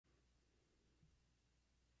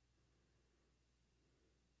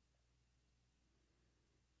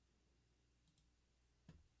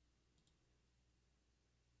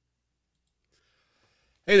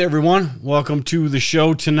Hey there, everyone. Welcome to the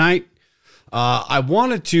show tonight.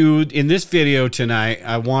 In this video tonight,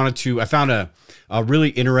 I found a really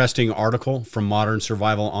interesting article from Modern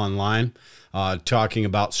Survival Online talking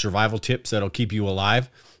about survival tips that'll keep you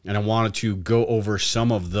alive. And I wanted to go over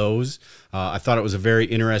some of those. I thought it was a very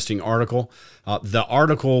interesting article. The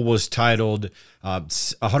article was titled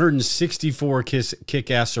 164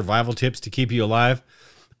 Kick-Ass Survival Tips to Keep You Alive.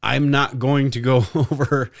 I'm not going to go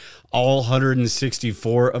over all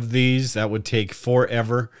 164 of these. That would take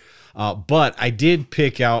forever. But I did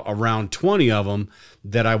pick out around 20 of them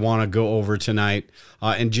that I want to go over tonight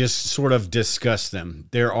and just sort of discuss them.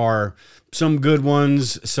 There are some good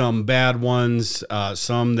ones, some bad ones,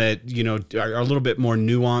 some that, are a little bit more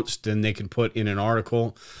nuanced than they can put in an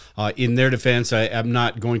article. In their defense, I am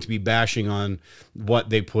not going to be bashing on what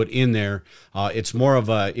they put in there. It's more of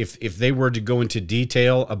a, if they were to go into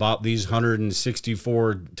detail about these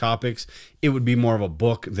 164 topics, it would be more of a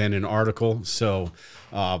book than an article. So,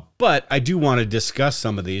 but I do want to discuss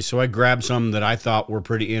some of these. So I grabbed some that I thought were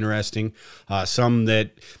pretty interesting. Some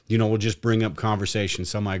that, will just bring up conversation.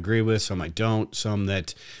 Some I agree with, some I don't. Some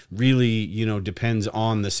that really, depends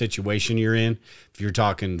on the situation you're in. If you're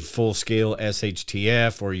talking full-scale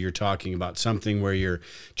SHTF, or you're talking about something where you're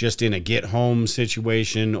just in a get-home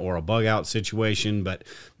situation or a bug-out situation, but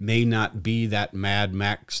may not be that Mad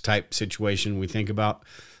Max type situation we think about.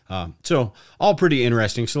 So all pretty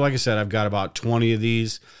interesting. So like I said, I've got about 20 of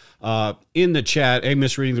these in the chat. Hey,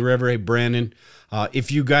 Misreading the River. Hey, Brandon.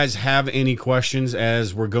 If you guys have any questions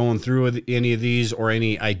as we're going through any of these, or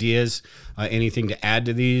any ideas, anything to add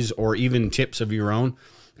to these, or even tips of your own,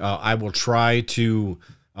 I will try to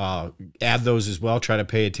add those as well. Try to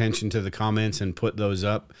pay attention to the comments and put those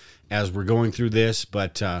up as we're going through this.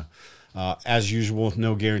 But as usual,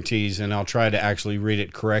 no guarantees, and I'll try to actually read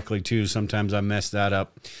it correctly too. Sometimes I mess that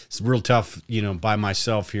up. It's real tough, by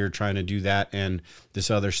myself here trying to do that and this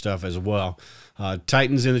other stuff as well.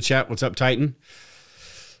 Titan's in the chat. What's up, Titan?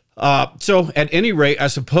 So at any rate, I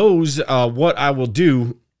suppose what I will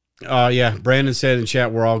do, yeah, Brandon said in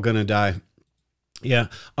chat, we're all going to die. Yeah,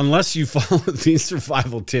 unless you follow these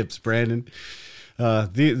survival tips, Brandon.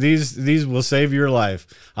 These will save your life.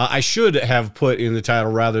 I should have put in the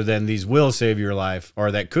title, rather than these will save your life,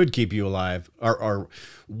 or that could keep you alive, or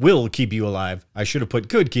will keep you alive. I should have put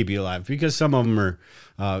could keep you alive, because some of them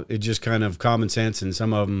are it's just kind of common sense, and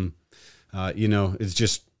some of them, it's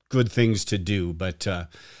just good things to do. But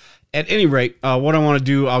at any rate, what I want to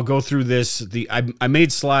do, I'll go through this. I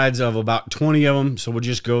made slides of about 20 of them, so we'll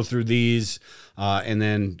just go through these and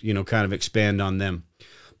then, kind of expand on them.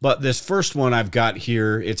 But this first one I've got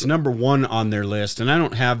here, it's number 1 on their list, and I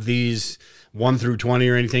don't have these 1 through 20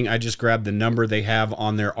 or anything. I just grabbed the number they have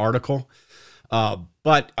on their article.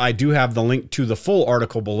 But I do have the link to the full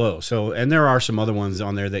article below. So, and there are some other ones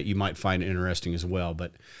on there that you might find interesting as well.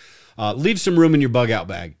 But leave some room in your bug out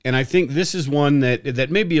bag. And I think this is one that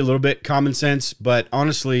may be a little bit common sense, but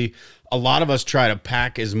honestly, a lot of us try to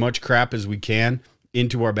pack as much crap as we can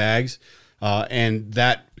into our bags. And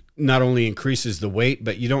that not only increases the weight,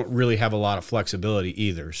 but you don't really have a lot of flexibility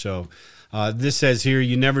either. So this says here,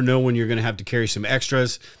 you never know when you're going to have to carry some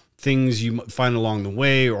extras, things you find along the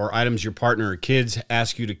way, or items your partner or kids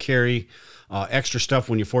ask you to carry, extra stuff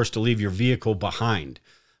when you're forced to leave your vehicle behind.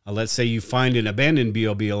 Let's say you find an abandoned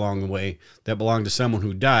BOB along the way that belonged to someone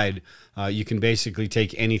who died. You can basically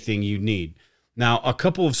take anything you need. Now, a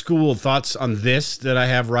couple of school thoughts on this that I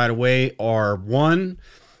have right away are, one,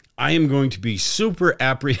 I am going to be super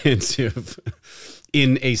apprehensive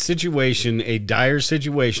in a situation, a dire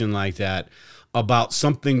situation like that, about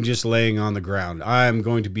something just laying on the ground. I'm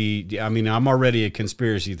going to be, I'm already a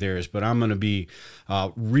conspiracy theorist, but I'm going to be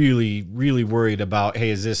really, really worried about,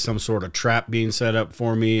 hey, is this some sort of trap being set up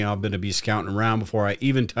for me? I'm going to be scouting around before I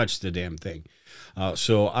even touch the damn thing.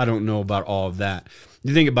 So I don't know about all of that.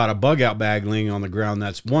 You think about a bug out bag laying on the ground,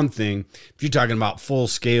 that's one thing. If you're talking about full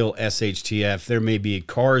scale SHTF, there may be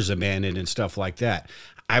cars abandoned and stuff like that.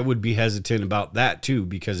 I would be hesitant about that too,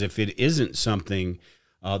 because if it isn't something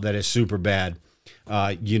that is super bad,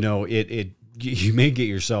 you may get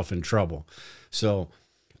yourself in trouble. So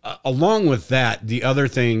along with that, the other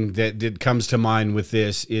thing that comes to mind with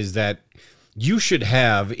this is that you should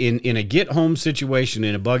have, in a get home situation,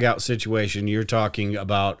 in a bug out situation, you're talking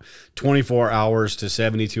about 24 hours to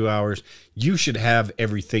 72 hours, you should have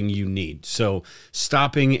everything you need. So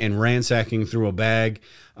stopping and ransacking through a bag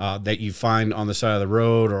that you find on the side of the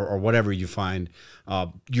road, or whatever you find,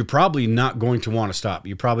 you're probably not going to want to stop.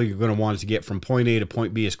 You're probably going to want to get from point A to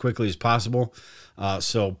point B as quickly as possible.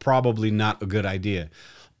 So probably not a good idea,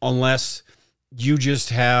 unless you just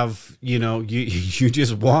have, you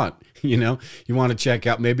just want You know, you want to check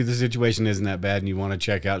out, maybe the situation isn't that bad and you want to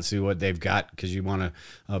check out and see what they've got because you want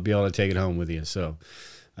to be able to take it home with you. So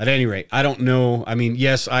at any rate, I don't know. I mean,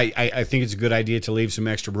 yes, I think it's a good idea to leave some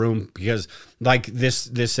extra room because like this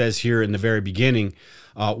says here in the very beginning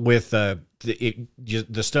with the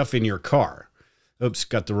stuff in your car. Oops,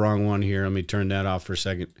 got the wrong one here. Let me turn that off for a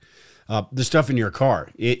second. The stuff in your car.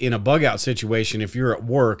 In a bug out situation, if you're at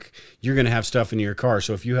work, you're going to have stuff in your car.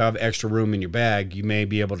 So if you have extra room in your bag, you may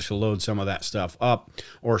be able to load some of that stuff up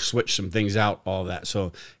or switch some things out, all of that.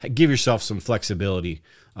 So give yourself some flexibility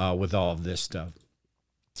with all of this stuff.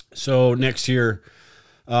 So next here,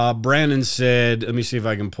 Brandon said, let me see if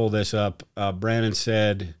I can pull this up. Brandon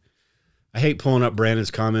said, I hate pulling up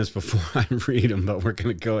Brandon's comments before I read them, but we're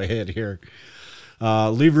going to go ahead here.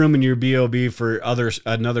 Leave room in your BOB for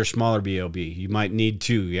another smaller BOB. You might need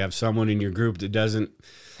two. You have someone in your group that doesn't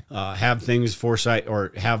have foresight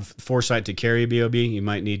to carry a BOB. You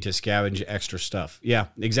might need to scavenge extra stuff. Yeah,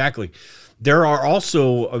 exactly. There are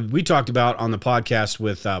also, we talked about on the podcast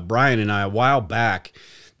with Brian and I a while back,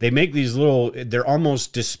 they make these little, they're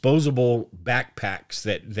almost disposable backpacks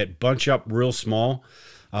that bunch up real small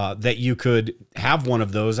that you could have one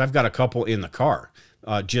of those. I've got a couple in the car.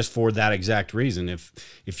 Just for that exact reason.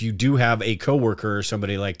 If you do have a coworker or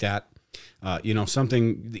somebody like that, you know,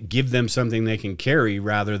 give them something they can carry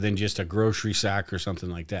rather than just a grocery sack or something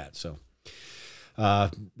like that. So,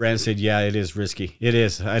 Brandon said, yeah, it is risky. It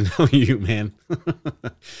is. I know you, man.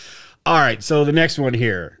 All right. So the next one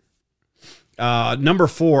here, number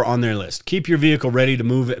 4 on their list, keep your vehicle ready to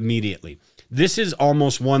move immediately. This is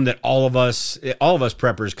almost one that all of us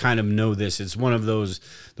preppers kind of know this. It's one of those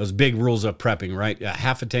big rules of prepping, right?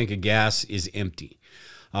 Half a tank of gas is empty.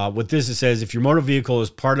 With this, it says, if your motor vehicle is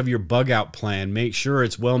part of your bug out plan, make sure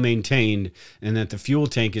it's well maintained and that the fuel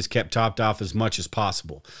tank is kept topped off as much as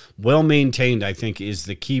possible. Well maintained, I think, is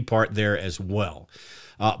the key part there as well.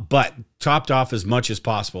 But topped off as much as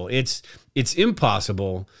possible. It's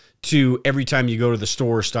impossible to every time you go to the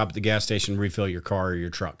store, stop at the gas station, refill your car or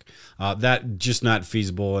your truck. That just not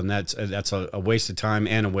feasible, and that's a waste of time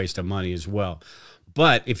and a waste of money as well.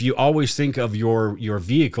 But if you always think of your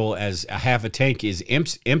vehicle as a half a tank is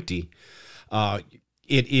empty, it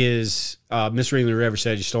is Miss Ringley River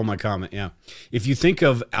said, you stole my comment. Yeah, if you think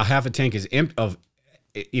of a half a tank as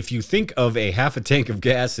if you think of a half a tank of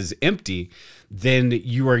gas as empty, then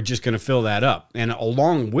you are just going to fill that up, and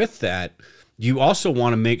along with that, you also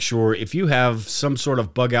want to make sure if you have some sort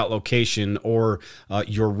of bug out location or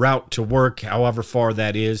your route to work, however far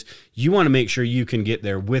that is, you want to make sure you can get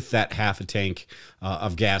there with that half a tank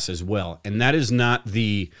of gas as well. And that is not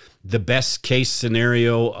the best case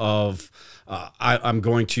scenario of I'm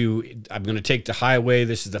going to take the highway.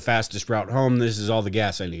 This is the fastest route home. This is all the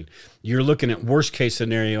gas I need. You're looking at worst case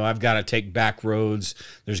scenario. I've got to take back roads.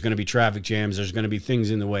 There's going to be traffic jams. There's going to be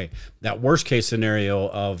things in the way. That worst case scenario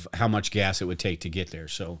of how much gas it would take to get there.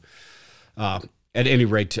 So at any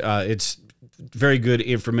rate, it's very good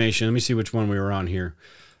information. Let me see which one we were on here.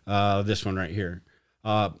 This one right here.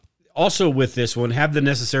 Also with this one, have the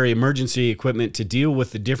necessary emergency equipment to deal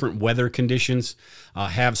with the different weather conditions,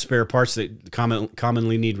 have spare parts that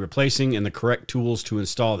commonly need replacing, and the correct tools to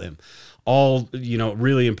install them. All, you know,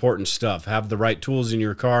 really important stuff. Have the right tools in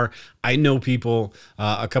your car. I know people,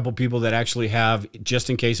 a couple people that actually have,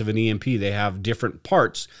 just in case of an EMP, they have different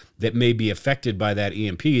parts that may be affected by that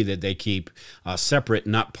EMP that they keep separate,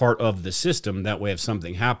 not part of the system. That way, if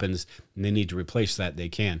something happens and they need to replace that, they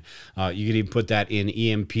can. You can even put that in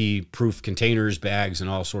EMP-proof containers, bags,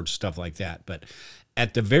 and all sorts of stuff like that. But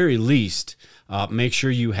at the very least, make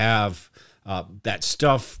sure you have that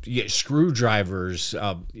stuff, screwdrivers,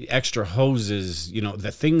 extra hoses, you know,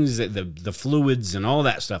 the things that the fluids and all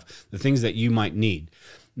that stuff, the things that you might need.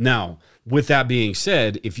 Now, with that being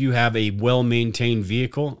said, if you have a well-maintained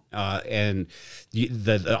vehicle and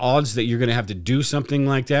the odds that you're going to have to do something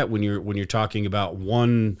like that when you're talking about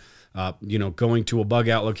one, you know, going to a bug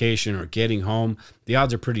out location or getting home, the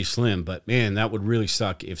odds are pretty slim. But man, that would really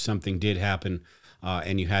suck if something did happen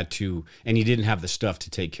and you didn't have the stuff to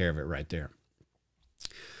take care of it right there.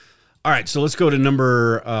 All right, so let's go to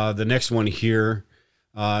the next one here.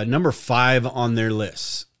 Number 5 on their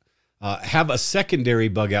list. Have a secondary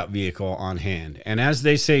bug out vehicle on hand. And as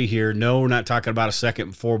they say here, no, we're not talking about a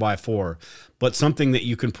second 4x4, but something that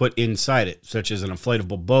you can put inside it, such as an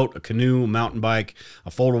inflatable boat, a canoe, a mountain bike, a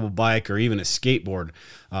foldable bike, or even a skateboard.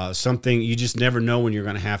 Something you just never know when you're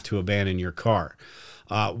going to have to abandon your car.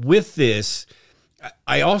 With this,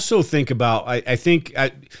 I also think about, I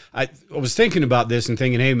was thinking about this and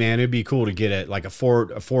thinking, hey man, it'd be cool to get like a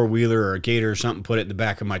four-wheeler or a Gator or something, put it in the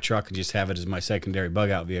back of my truck and just have it as my secondary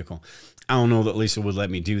bug out vehicle. I don't know that Lisa would let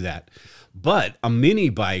me do that. But a mini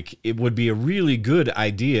bike, it would be a really good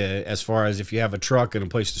idea as far as if you have a truck and a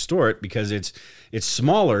place to store it, because it's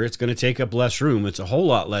smaller. It's going to take up less room. It's a whole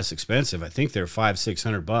lot less expensive. I think they're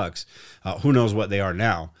 $500-600. Who knows what they are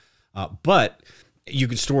now? But you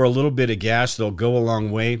could store a little bit of gas. They'll go a long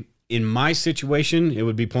way. In my situation, it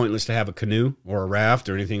would be pointless to have a canoe or a raft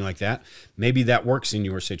or anything like that. Maybe that works in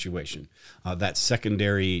your situation. That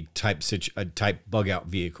secondary type bug out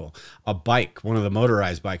vehicle. A bike, one of the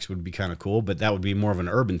motorized bikes would be kind of cool, but that would be more of an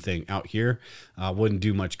urban thing. Out here, wouldn't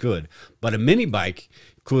do much good. But a mini bike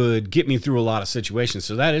could get me through a lot of situations.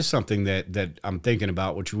 So that is something that I'm thinking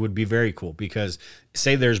about, which would be very cool, because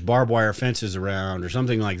say there's barbed wire fences around or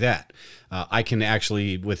something like that. I can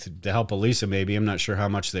actually, with the help of Lisa, maybe, I'm not sure how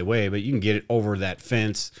much they weigh, but you can get it over that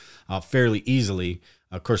fence fairly easily.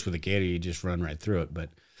 Of course, with a gator, you just run right through it.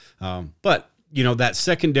 But you know, that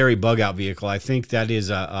secondary bug out vehicle, I think that is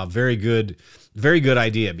a very good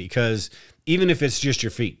idea, because even if it's just your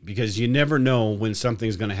feet, because you never know when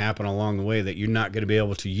something's going to happen along the way that you're not going to be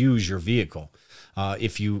able to use your vehicle.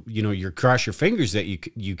 If you cross your fingers that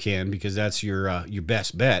you can, because that's your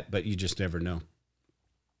best bet, but you just never know.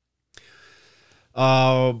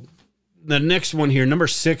 The next one here, number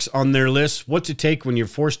 6 on their list, what to take when you're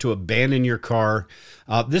forced to abandon your car.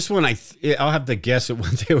 This one, I'll have to guess at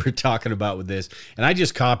what they were talking about with this, and I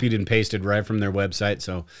just copied and pasted right from their website.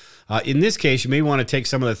 So in this case, you may want to take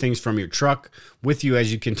some of the things from your truck with you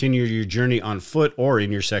as you continue your journey on foot or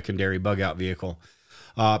in your secondary bug out vehicle.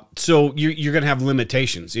 So you're going to have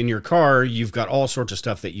limitations. In your car, you've got all sorts of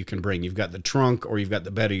stuff that you can bring. You've got the trunk, or you've got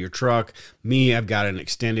the bed of your truck. Me, I've got an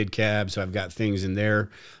extended cab, so I've got things in there,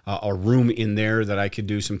 a room in there that I could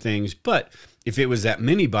do some things. But if it was that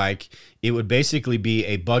mini bike, it would basically be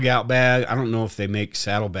a bug out bag. I don't know if they make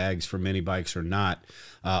saddle bags for mini bikes or not.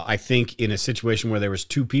 I think in a situation where there was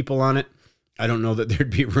 2 people on it, I don't know that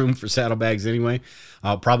there'd be room for saddlebags anyway.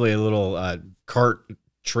 Probably a little cart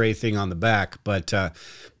tray thing on the back, but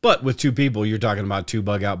with 2 people, you're talking about 2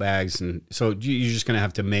 bug out bags, and so you're just going to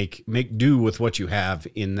have to make do with what you have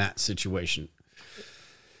in that situation.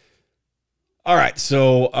 All right,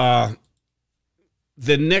 so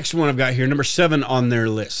the next one I've got here, number 7 on their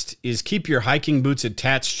list, is keep your hiking boots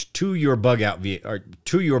attached to your bug out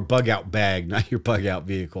bag, not your bug out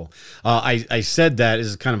vehicle. I said that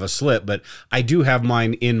is kind of a slip, but I do have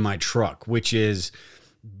mine in my truck, which is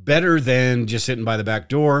better than just sitting by the back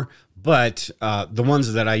door. But the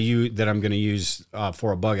ones that I'm going to use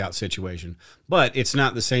for a bug out situation, but it's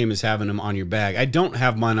not the same as having them on your bag. I don't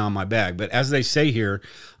have mine on my bag, but as they say here,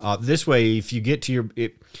 this way, if you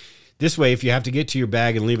have to get to your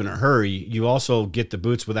bag and leave in a hurry, you also get the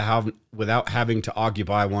boots without having to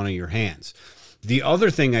occupy one of your hands. The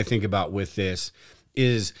other thing I think about with this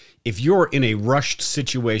is if you're in a rushed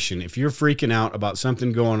situation, if you're freaking out about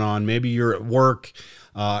something going on, maybe you're at work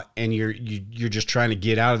and you're just trying to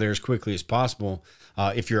get out of there as quickly as possible.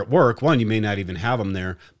 If you're at work, one, you may not even have them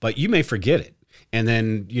there, but you may forget it. And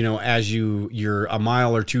then, as you're a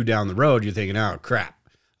mile or 2 down the road, you're thinking, oh, crap.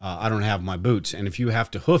 I don't have my boots. And if you have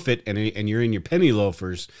to hoof it and you're in your penny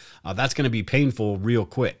loafers, that's going to be painful real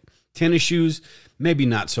quick. Tennis shoes, maybe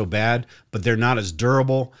not so bad, but they're not as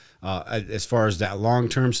durable as far as that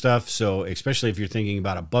long-term stuff. So especially if you're thinking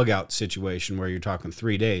about a bug out situation where you're talking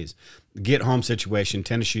 3 days, get home situation,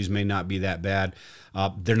 tennis shoes may not be that bad.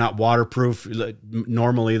 They're not waterproof.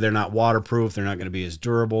 Normally they're not waterproof. They're not going to be as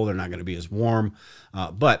durable. They're not going to be as warm.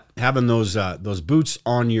 But having those boots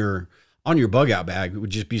on your bug out bag would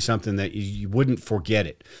just be something that you wouldn't forget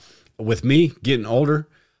it. With me getting older,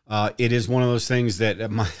 it is one of those things that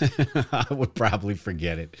I would probably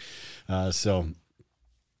forget it. All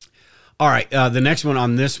right. The next one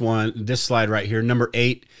on this slide right here, number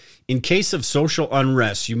 8, in case of social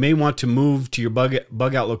unrest, you may want to move to your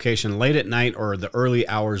bug out location late at night or the early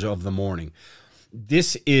hours of the morning.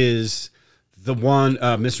 This is the one,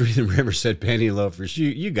 Miss Reading River said penny loafers.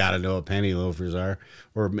 You got to know what penny loafers are,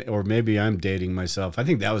 or maybe I'm dating myself. I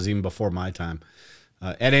think that was even before my time.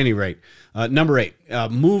 At any rate, number 8,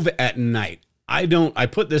 move at night. I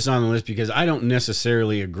put this on the list because I don't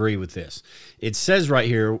necessarily agree with this. It says right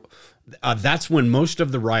here, that's when most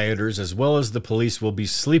of the rioters as well as the police will be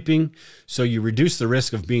sleeping, so you reduce the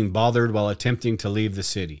risk of being bothered while attempting to leave the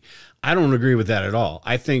city. I don't agree with that at all.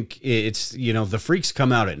 I think it's, the freaks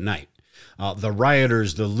come out at night. The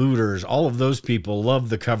rioters, the looters, all of those people love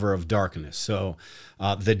the cover of darkness. So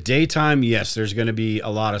the daytime, yes, there's going to be a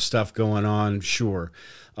lot of stuff going on, sure.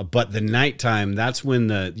 But the nighttime, that's when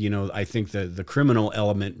I think the criminal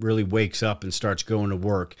element really wakes up and starts going to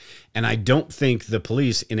work. And I don't think the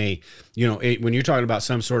police when you're talking about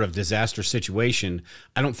some sort of disaster situation,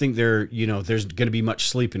 I don't think there's going to be much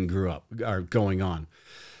sleeping going on.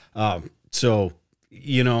 So,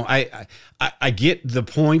 I get the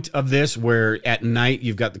point of this, where at night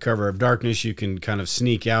you've got the cover of darkness, you can kind of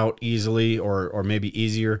sneak out easily or maybe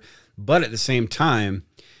easier. But at the same time,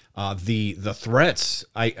 the threats,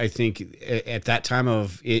 I think at that time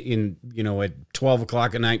at 12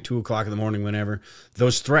 o'clock at night, 2 o'clock in the morning, whenever,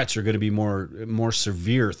 those threats are going to be more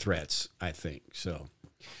severe threats, I think. So,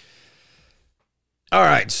 all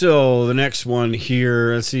right. So the next one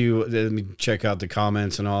here, let's see, let me check out the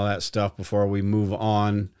comments and all that stuff before we move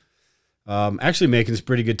on. Actually making this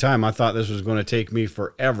pretty good time. I thought this was going to take me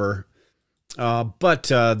forever. But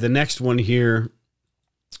the next one here,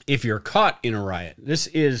 if you're caught in a riot, this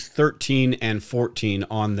is 13 and 14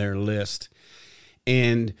 on their list.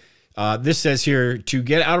 And this says here, to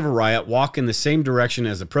get out of a riot, walk in the same direction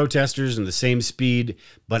as the protesters and the same speed,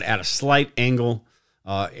 but at a slight angle,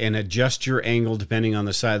 and adjust your angle depending on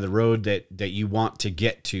the side of the road that you want to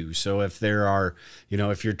get to. So if there are,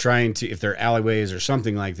 if there are alleyways or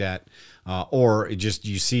something like that, or just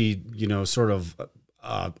you see, sort of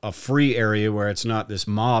a free area where it's not this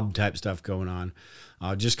mob type stuff going on,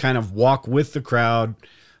 just kind of walk with the crowd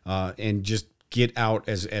and just get out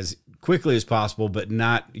as quickly as possible, but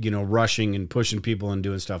not, rushing and pushing people and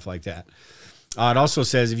doing stuff like that. It also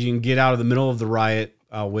says if you can get out of the middle of the riot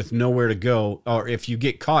with nowhere to go, or if you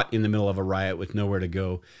get caught in the middle of a riot with nowhere to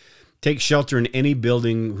go, take shelter in any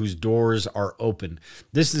building whose doors are open.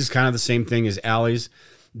 This is kind of the same thing as alleys.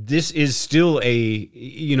 This is still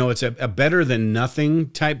it's a better than nothing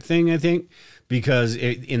type thing, I think, because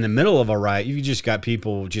in the middle of a riot, you just got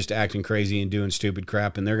people just acting crazy and doing stupid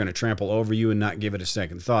crap, and they're going to trample over you and not give it a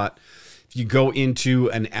second thought. If you go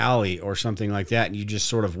into an alley or something like that and you just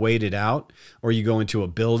sort of wait it out, or you go into a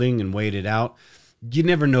building and wait it out, you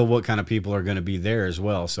never know what kind of people are going to be there as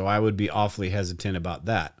well. So I would be awfully hesitant about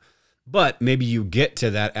that. But maybe you get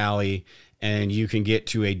to that alley and you can get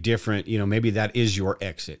to a different, maybe that is your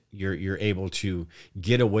exit. You're able to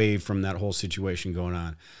get away from that whole situation going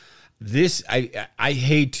on. This, I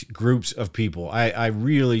hate groups of people. I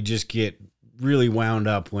really just get really wound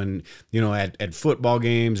up when, at football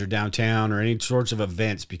games or downtown or any sorts of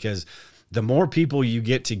events, because the more people you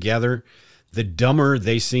get together, the dumber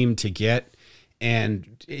they seem to get.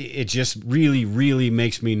 And it just really, really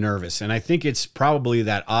makes me nervous. And I think it's probably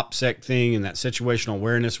that OPSEC thing and that situational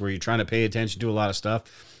awareness where you're trying to pay attention to a lot of stuff.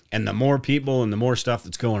 And the more people and the more stuff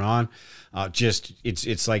that's going on,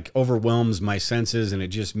 it's like overwhelms my senses, and it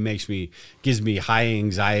just gives me high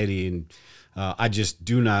anxiety. And I just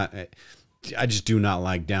do not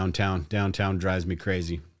like downtown. Downtown drives me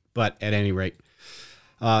crazy. But at any rate,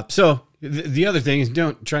 so the other thing is,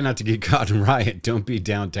 try not to get caught in riot. Don't be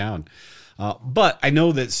downtown. But I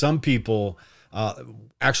know that some people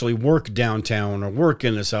actually work downtown or work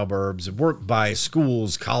in the suburbs, work by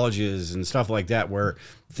schools, colleges, and stuff like that, where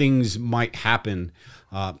things might happen.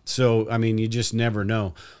 So, I mean, you just never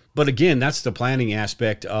know. But again, that's the planning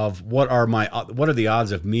aspect of what are the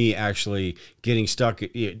odds of me actually getting stuck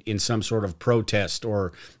in some sort of protest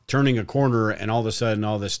or turning a corner and all of a sudden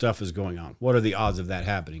all this stuff is going on. What are the odds of that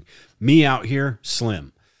happening? Me out here,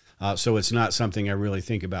 slim. So it's not something I really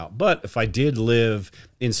think about. But if I did live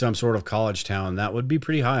in some sort of college town, that would be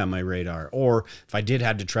pretty high on my radar. Or if I did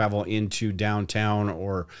have to travel into downtown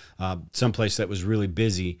or someplace that was really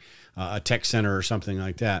busy, a tech center or something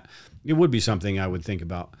like that, it would be something I would think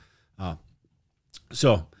about.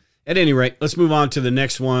 So at any rate, let's move on to the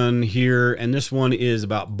next one here. And this one is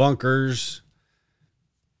about bunkers.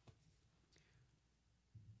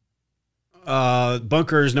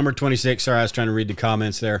 Bunkers, number 26. Sorry, I was trying to read the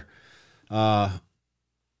comments there.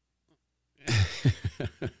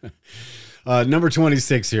 Number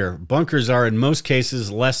 26 here. Bunkers are in most cases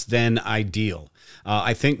less than ideal.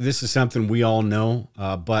 I think this is something we all know,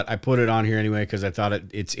 but I put it on here anyway because I thought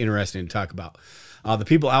it's interesting to talk about. The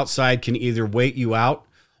people outside can either wait you out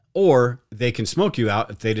or they can smoke you out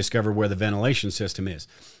if they discover where the ventilation system is.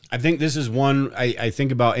 I think this is one I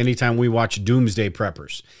think about anytime we watch Doomsday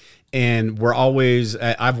Preppers. And we're always,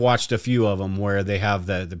 I've watched a few of them where they have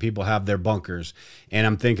the people have their bunkers. And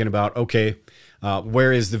I'm thinking about, okay,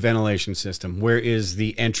 where is the ventilation system? Where is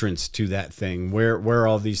the entrance to that thing? Where are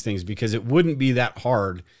all these things? Because it wouldn't be that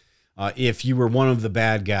hard if you were one of the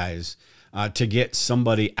bad guys to get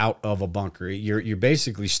somebody out of a bunker. You're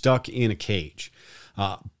basically stuck in a cage.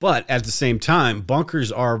 But at the same time, bunkers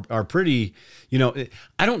are pretty,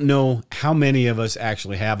 I don't know how many of us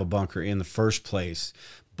actually have a bunker in the first place,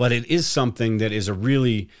 but it is something that is a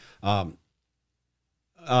really, sorry,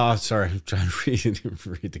 I'm trying to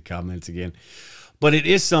read the comments again, but it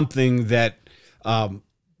is something that,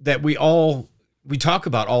 that we talk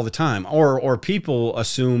about all the time, or people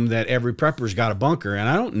assume that every prepper's got a bunker. And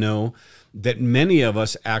I don't know that many of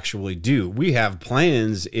us actually do. We have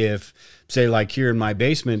plans, if say like here in my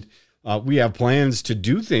basement, we have plans to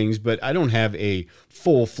do things, but I don't have a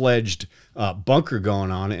full-fledged bunker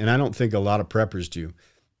going on. And I don't think a lot of preppers do.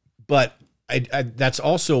 But that's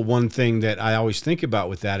also one thing that I always think about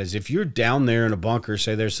with that is if you're down there in a bunker,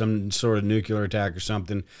 say there's some sort of nuclear attack or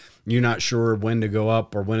something, you're not sure when to go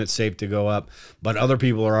up or when it's safe to go up, but other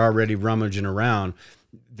people are already rummaging around.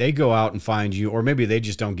 They go out and find you, or maybe they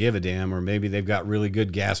just don't give a damn, or maybe they've got really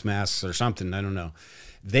good gas masks or something. I don't know.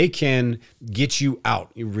 They can get you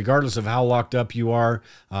out, regardless of how locked up you are.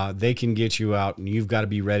 They can get you out, and you've got to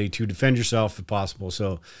be ready to defend yourself if possible.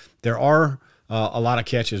 So there are a lot of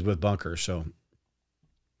catches with bunkers. So,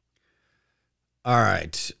 all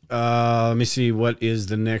right. Let me see. What is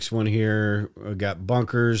the next one here? We got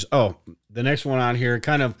bunkers. Oh, the next one on here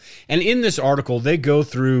kind of, and in this article, they go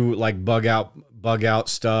through like bug out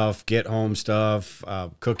stuff, get home stuff,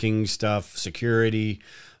 cooking stuff, security,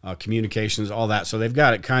 communications, all that. So they've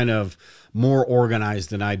got it kind of more organized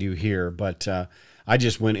than I do here, but I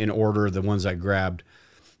just went in order of the ones I grabbed.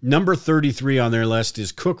 Number 33 on their list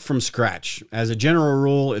is cook from scratch. As a general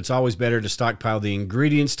rule, it's always better to stockpile the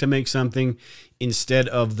ingredients to make something instead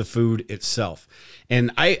of the food itself. And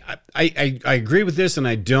I agree with this, and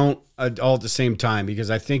I don't all at the same time, because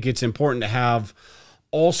I think it's important to have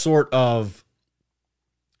all sort of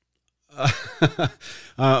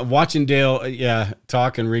watching Dale,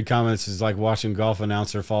 talk and read comments is like watching golf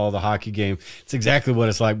announcer follow the hockey game. It's exactly what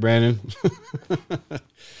it's like, Brandon.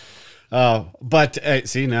 But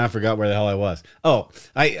see, now I forgot where the hell I was. Oh,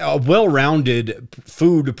 a well-rounded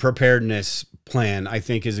food preparedness plan, I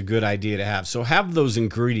think, is a good idea to have. So have those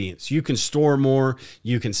ingredients. You can store more.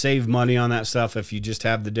 You can save money on that stuff if you just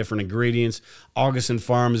have the different ingredients. Augustin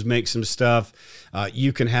Farms makes some stuff.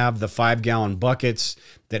 You can have the 5-gallon buckets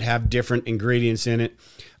that have different ingredients in it.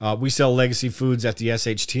 We sell legacy foods at the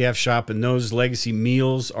SHTF shop, and those legacy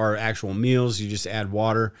meals are actual meals. You just add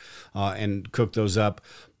water and cook those up.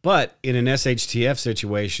 But in an SHTF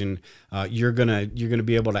situation, you're gonna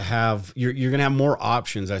be able to have you're gonna have more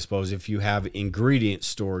options, I suppose, if you have ingredients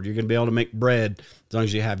stored. You're gonna be able to make bread as long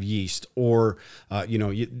as you have yeast, or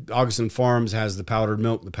Augustin Farms has the powdered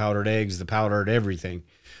milk, the powdered eggs, the powdered everything.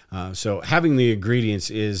 So having the ingredients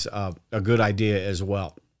is a good idea as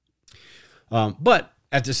well. But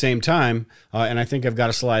at the same time, and I think I've got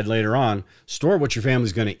a slide later on, store what your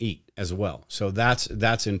family's going to eat as well. So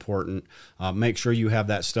that's important. Make sure you have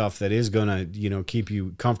that stuff that is going to, keep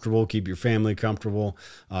you comfortable, keep your family comfortable.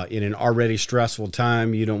 In an already stressful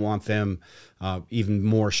time, you don't want them even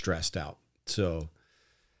more stressed out. So,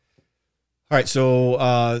 all right,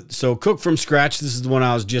 so cook from scratch. This is the one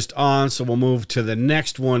I was just on. So we'll move to the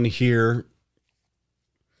next one here.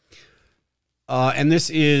 And this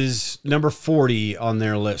is number 40 on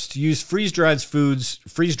their list. Use freeze-dried foods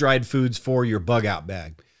for your bug-out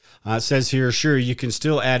bag. It says here, sure, you can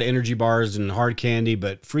still add energy bars and hard candy,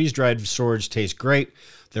 but freeze-dried storage tastes great.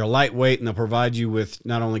 They're lightweight, and they'll provide you with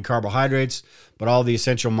not only carbohydrates, but all the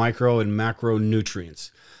essential micro and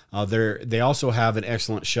macronutrients. They also have an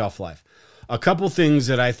excellent shelf life. A couple things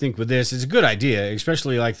that I think with this is a good idea,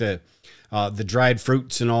 especially like the dried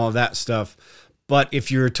fruits and all of that stuff. But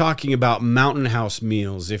if you're talking about mountain house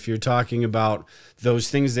meals, if you're talking about those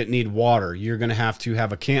things that need water, you're going to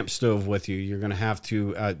have a camp stove with you. You're going to have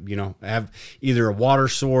to, have either a water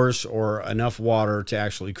source or enough water to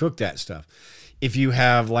actually cook that stuff. If you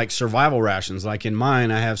have like survival rations, like in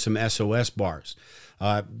mine, I have some SOS bars.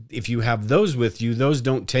 If you have those with you, those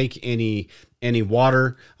don't take any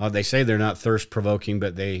water. They say they're not thirst provoking,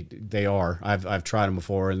 but they are. I've tried them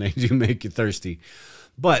before, and they do make you thirsty.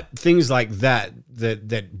 But things like that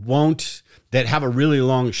have a really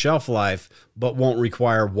long shelf life, but won't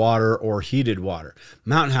require water or heated water.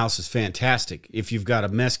 Mountain House is fantastic. If you've got a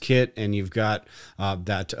mess kit and you've got a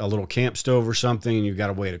little camp stove or something, and you've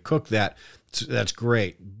got a way to cook that's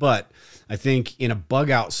great. But I think in a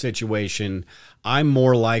bug out situation, I'm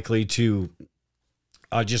more likely to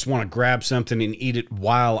just want to grab something and eat it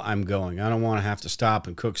while I'm going. I don't want to have to stop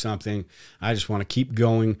and cook something. I just want to keep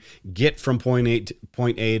going, get from point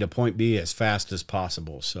A to point B as fast as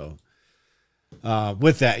possible. So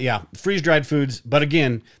with that, yeah, freeze-dried foods. But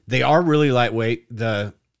again, they are really lightweight.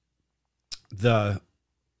 I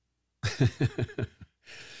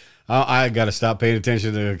got to stop paying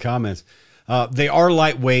attention to the comments. They are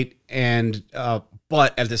lightweight, and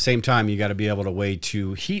but at the same time, you got to be able to way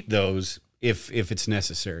to heat those if it's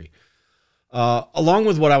necessary. Along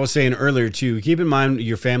with what I was saying earlier too, keep in mind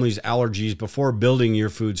your family's allergies before building your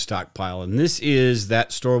food stockpile. And this is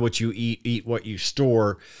that store what you eat what you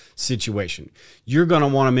store situation. You're going to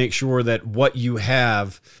want to make sure that what you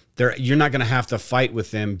have there, you're not going to have to fight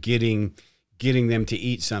with them getting them to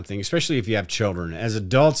eat something, especially if you have children. As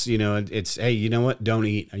adults, you know, it's, hey, you know what? Don't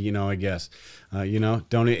eat, you know, I guess, you know,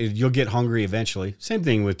 don't eat. You'll get hungry eventually. Same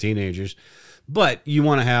thing with teenagers. But you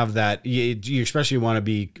want to have that, you especially want to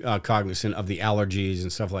be cognizant of the allergies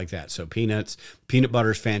and stuff like that. So peanut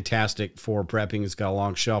butter is fantastic for prepping. It's got a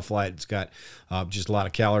long shelf life. It's got just a lot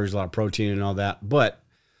of calories, a lot of protein and all that. But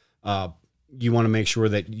you want to make sure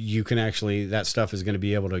that you can actually, that stuff is going to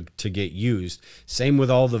be able to get used. Same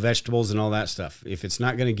with all the vegetables and all that stuff. If it's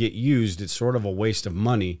not going to get used, it's sort of a waste of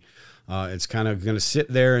money. It's kind of going to sit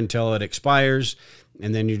there until it expires,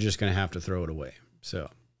 and then you're just going to have to throw it away. So.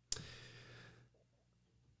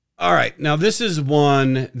 All right, now this is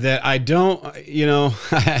one that I don't, you know,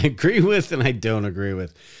 I agree with and I don't agree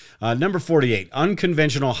with. Number 48,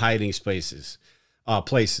 unconventional hiding spaces,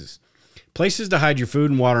 places. Places to hide your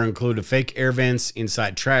food and water include fake air vents,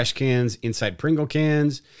 inside trash cans, inside Pringle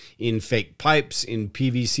cans, in fake pipes, in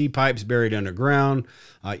PVC pipes buried underground,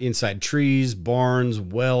 inside trees, barns,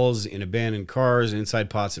 wells, in abandoned cars,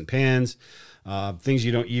 inside pots and pans, things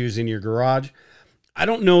you don't use in your garage. I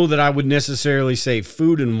don't know that I would necessarily say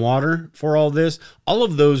food and water for all this. All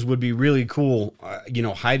of those would be really cool, you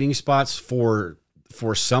know, hiding spots for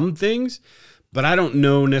some things, but I don't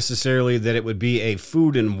know necessarily that it would be a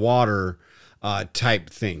food and water type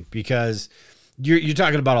thing, because you're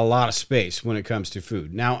talking about a lot of space when it comes to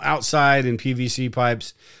food. Now, outside in PVC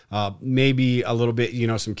pipes, maybe a little bit, you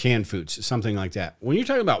know, some canned foods, something like that. When you're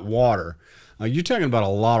talking about water, you're talking about a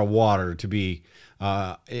lot of water to be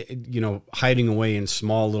you know, hiding away in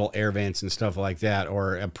small little air vents and stuff like that,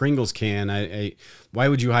 or a Pringles can. Why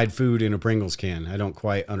would you hide food in a Pringles can? I don't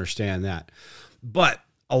quite understand that. But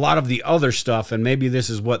a lot of the other stuff, and maybe this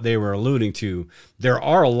is what they were alluding to, there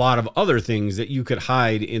are a lot of other things that you could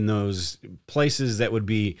hide in those places that would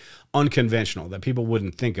be unconventional, that people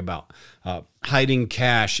wouldn't think about. Hiding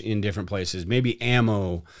cash in different places, maybe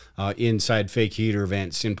ammo inside fake heater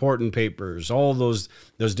vents, important papers, all those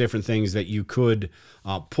different things that you could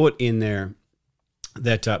put in there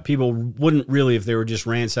that people wouldn't really, if they were just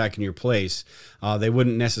ransacking your place, they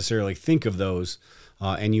wouldn't necessarily think of those.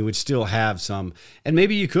 And you would still have some, and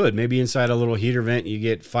maybe you could, maybe inside a little heater vent, you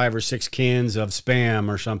get 5 or 6 cans of Spam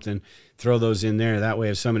or something, throw those in there. That way,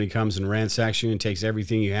 if somebody comes and ransacks you and takes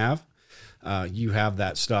everything you have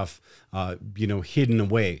that stuff, you know, hidden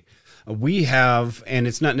away. We have, and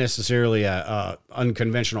it's not necessarily a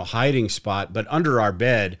unconventional hiding spot, but under our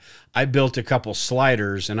bed, I built a couple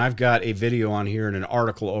sliders, and I've got a video on here and an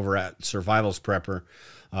article over at Survival's Prepper,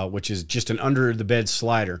 which is just an under the bed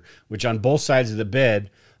slider, which on both sides of the bed,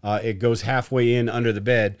 it goes halfway in under the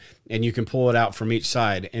bed, and you can pull it out from each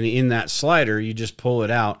side. And in that slider, you just pull it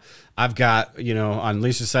out. I've got, you know, on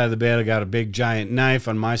Lisa's side of the bed, I got a big giant knife.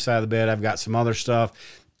 On my side of the bed, I've got some other stuff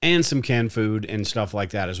and some canned food and stuff like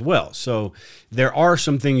that as well. So there are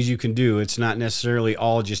some things you can do. It's not necessarily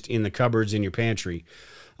all just in the cupboards in your pantry.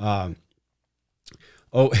 Oh,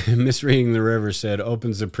 Misreading the River said,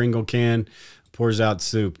 opens the Pringle can, pours out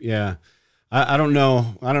soup. Yeah. I don't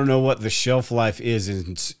know. I don't know what the shelf life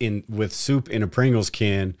is in with soup in a Pringles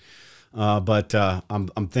can. But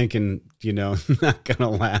I'm thinking, you know, not going to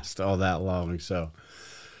last all that long. So,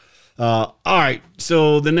 all right.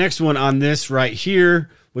 So the next one on this right here,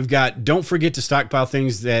 we've got, don't forget to stockpile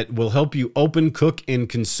things that will help you open, cook, and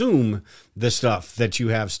consume the stuff that you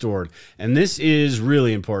have stored. And this is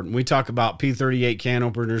really important. We talk about P38 can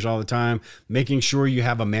openers all the time, making sure you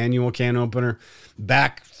have a manual can opener.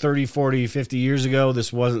 Back 30, 40, 50 years ago,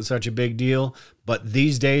 this wasn't such a big deal. But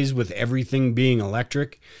these days, with everything being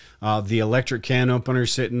electric, the electric can opener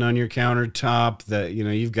sitting on your countertop,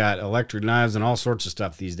 you've got electric knives and all sorts of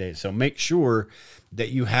stuff these days. So make sure that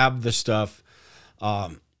you have the stuff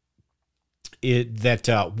that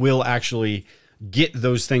will actually get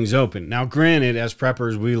those things open. Now, granted, as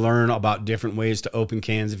preppers, we learn about different ways to open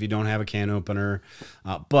cans if you don't have a can opener,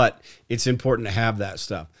 but it's important to have that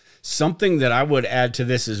stuff. Something that I would add to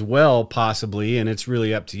this as well, possibly, and it's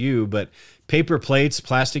really up to you, but paper plates,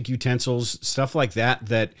 plastic utensils, stuff like that,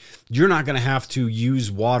 that you're not going to have to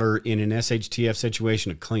use water in an SHTF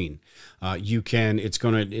situation to clean. It's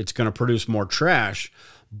going to produce more trash,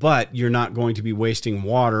 but you're not going to be wasting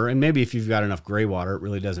water. And maybe if you've got enough gray water, it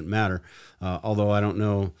really doesn't matter. Although I don't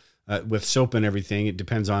know with soap and everything. It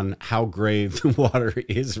depends on how gray the water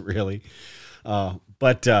is, really.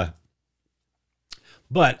 But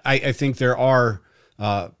I think there are,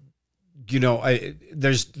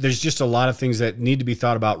 there's just a lot of things that need to be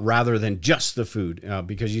thought about rather than just the food,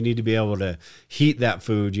 because you need to be able to heat that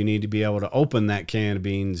food. You need to be able to open that can of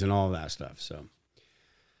beans and all that stuff. So,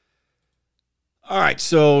 all right.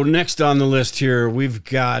 So next on the list here, we've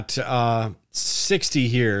got 60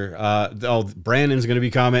 here. Brandon's going to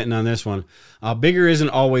be commenting on this one. Bigger isn't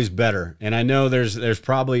always better. And I know there's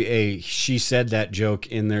probably a she said that joke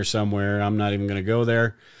in there somewhere. I'm not even going to go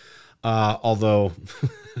there. Although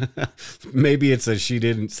maybe it's a she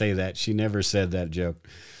didn't say that. She never said that joke.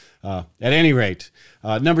 At any rate,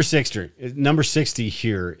 number 60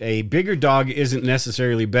 here. A bigger dog isn't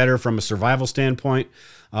necessarily better from a survival standpoint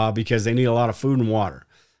because they need a lot of food and water.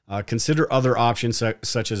 Consider other options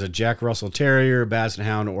such as a Jack Russell Terrier, Basset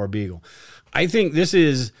Hound, or Beagle. I think this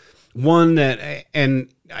is one that, and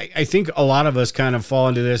I think a lot of us kind of fall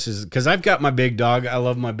into this is because I've got my big dog. I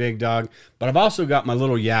love my big dog, but I've also got my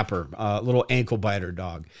little yapper, little ankle biter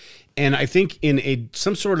dog. And I think in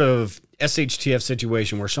some sort of SHTF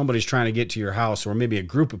situation where somebody's trying to get to your house, or maybe a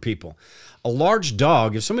group of people, a large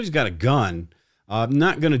dog, if somebody's got a gun,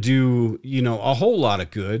 not going to do, a whole lot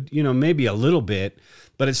of good, maybe a little bit,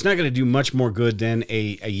 but it's not going to do much more good than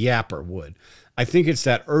a yapper would. I think it's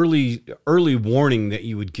that early warning that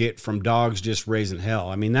you would get from dogs just raising hell.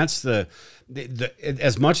 I mean, that's the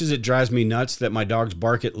as much as it drives me nuts that my dogs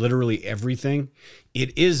bark at literally everything,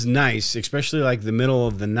 it is nice, especially like the middle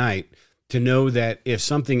of the night, to know that if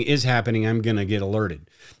something is happening, I'm going to get alerted.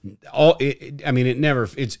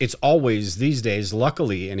 It's always these days,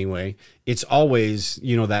 luckily anyway, it's always,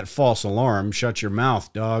 that false alarm, shut your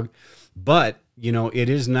mouth, dog. But it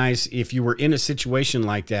is nice if you were in a situation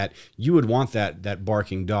like that, you would want that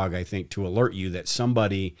barking dog, I think, to alert you that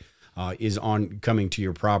somebody is coming to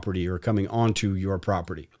your property or coming onto your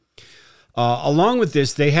property. Along with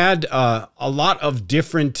this, they had a lot of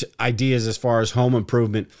different ideas as far as home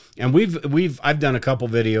improvement, and I've done a couple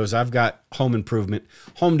videos. I've got home improvement,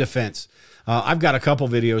 home defense. I've got a couple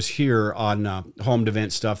videos here on home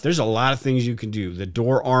defense stuff. There's a lot of things you can do. The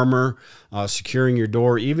door armor, securing your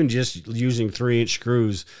door, even just using 3-inch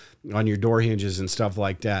screws on your door hinges and stuff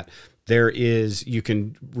like that. You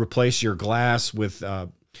can replace your glass with the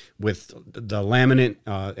laminate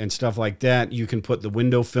and stuff like that. You can put the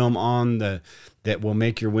window film on that will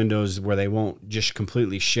make your windows where they won't just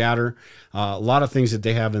completely shatter. A lot of things that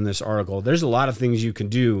they have in this article. There's a lot of things you can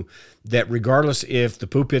do that, regardless if the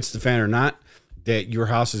poop hits the fan or not, that your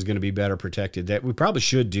house is going to be better protected. That we probably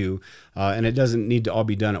should do, and it doesn't need to all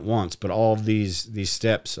be done at once, but all of these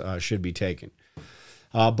steps should be taken.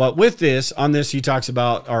 But with this, on this, he talks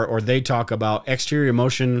about, or they talk about exterior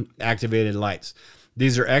motion activated lights.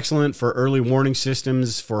 These are excellent for early warning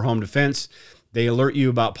systems for home defense. They alert you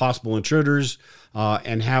about possible intruders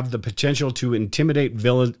and have the potential to intimidate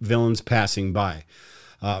villains passing by.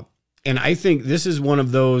 And I think this is one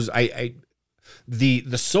of those,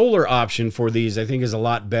 the solar option for these, I think, is a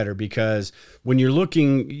lot better, because when you're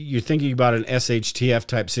thinking about an SHTF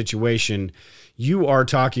type situation, you are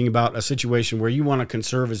talking about a situation where you want to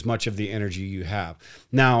conserve as much of the energy you have.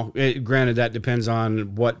 Now, granted, that depends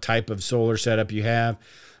on what type of solar setup you have.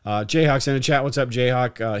 Jayhawk's in the chat. What's up,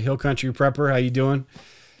 Jayhawk? Hill Country Prepper, how you doing?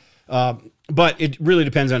 But it really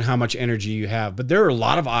depends on how much energy you have. But there are a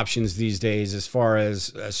lot of options these days as far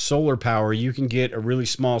as solar power. You can get a really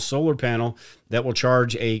small solar panel that will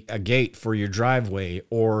charge a gate for your driveway.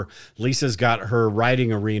 Or Lisa's got her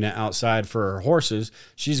riding arena outside for her horses.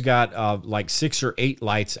 She's got like 6 or 8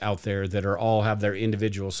 lights out there that all have their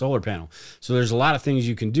individual solar panel. So there's a lot of things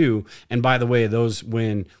you can do. And by the way, those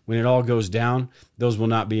when it all goes down, those will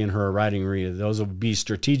not be in her riding arena. Those will be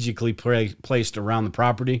strategically placed around the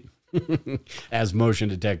property as motion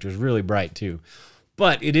detectors, really bright too.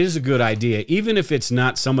 But it is a good idea, even if it's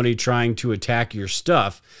not somebody trying to attack your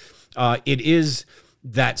stuff. It is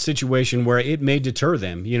that situation where it may deter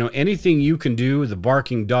them. Anything you can do, the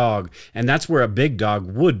barking dog, and that's where a big dog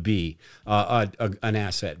would be an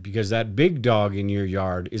asset, because that big dog in your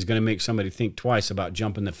yard is going to make somebody think twice about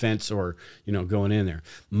jumping the fence or going in there.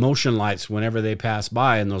 Motion lights, whenever they pass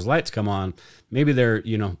by and those lights come on, maybe they're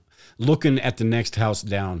looking at the next house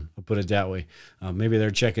down, I'll put it that way. Maybe they're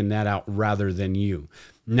checking that out rather than you.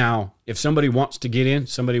 Now, if somebody wants to get in,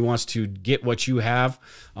 somebody wants to get what you have,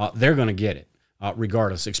 they're going to get it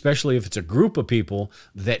regardless, especially if it's a group of people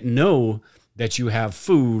that know that you have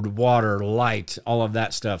food, water, light, all of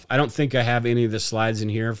that stuff. I don't think I have any of the slides in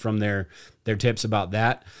here from their their tips about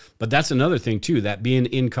that. But that's another thing too, that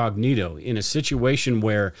being incognito in a situation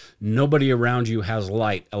where nobody around you has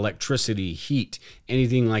light, electricity, heat,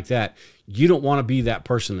 anything like that. You don't want to be that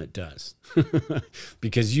person that does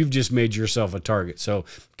because you've just made yourself a target. So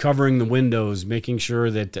covering the windows, making sure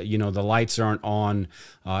that, the lights aren't on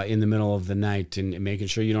in the middle of the night, and making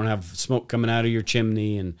sure you don't have smoke coming out of your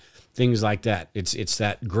chimney and things like that. It's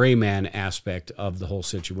that gray man aspect of the whole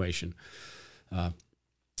situation.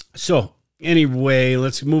 So anyway,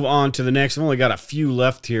 let's move on to the next. I've only got a few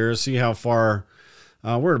left here. See how far.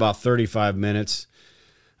 We're at about 35 minutes.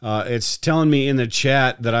 It's telling me in the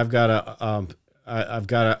chat that I've got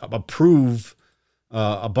to approve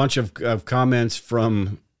a bunch of comments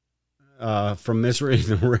from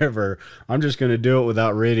Misreading the River. I'm just going to do it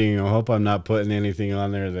without reading. I hope I'm not putting anything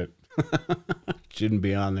on there that shouldn't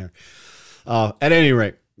be on there. At any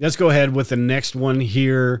rate, let's go ahead with the next one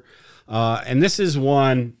here. And this is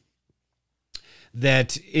one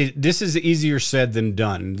that this is easier said than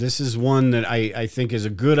done. This is one that I think is a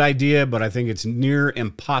good idea, but I think it's near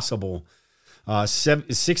impossible.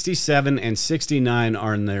 67 and 69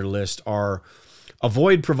 are on their list are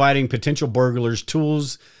avoid providing potential burglars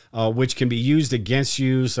tools which can be used against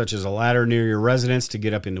you, such as a ladder near your residence to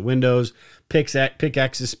get up into windows,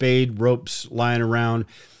 pickaxes, spade, ropes lying around.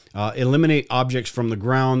 Eliminate objects from the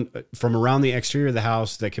ground, from around the exterior of the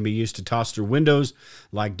house that can be used to toss through windows,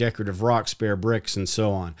 like decorative rocks, spare bricks, and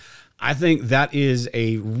so on. I think that is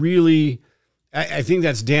a really, I think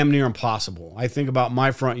that's damn near impossible. I think about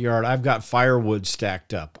my front yard. I've got firewood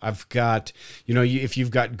stacked up. I've got, if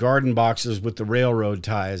you've got garden boxes with the railroad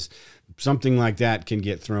ties, something like that can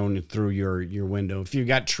get thrown through your window. If you've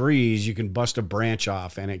got trees, you can bust a branch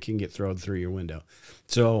off and it can get thrown through your window.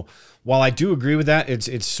 So while I do agree with that,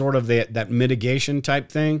 it's sort of that mitigation type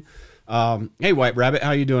thing. Hey, White Rabbit,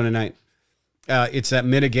 how you doing tonight? It's that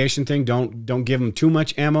mitigation thing. Don't give them too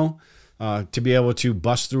much ammo to be able to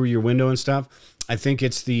bust through your window and stuff. I think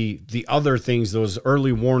it's the other things, those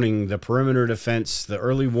early warning, the perimeter defense, the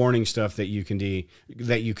early warning stuff that you can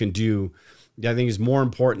do. I think is more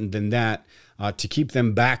important than that to keep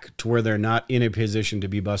them back to where they're not in a position to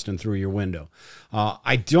be busting through your window.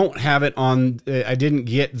 I don't have it on. I didn't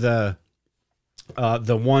get the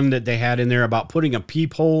one that they had in there about putting a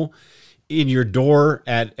peephole in your door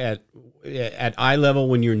at eye level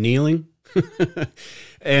when you're kneeling.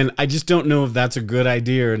 And I just don't know if that's a good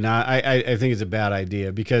idea or not. I think it's a bad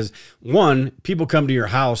idea because, one, people come to your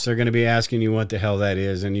house, they're going to be asking you what the hell that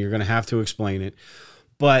is, and you're going to have to explain it.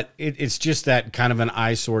 But it's just that kind of an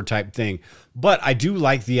eyesore type thing. But I do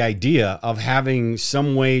like the idea of having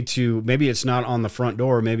some way to, maybe it's not on the front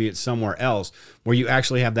door, maybe it's somewhere else, where you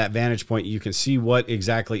actually have that vantage point. You can see what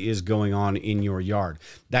exactly is going on in your yard.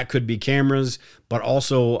 That could be cameras, but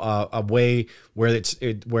also a way where it's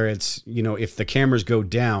if the cameras go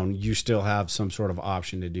down, you still have some sort of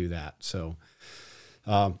option to do that. So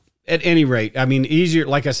at any rate, I mean,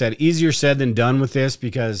 like I said, easier said than done with this,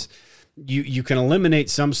 because you can eliminate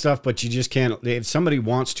some stuff, but you just can't. If somebody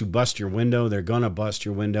wants to bust your window, they're going to bust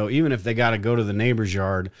your window, even if they got to go to the neighbor's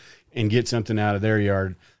yard and get something out of their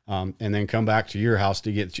yard, and then come back to your house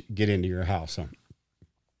to get into your house. So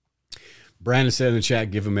Brandon said in the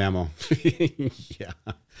chat, give him ammo. Yeah.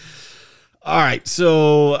 All right.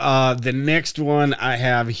 So the next one I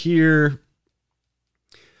have here,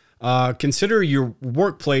 consider your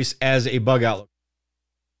workplace as a bug out.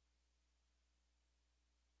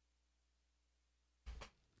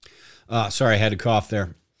 Sorry, I had to cough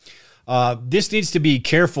there. This needs to be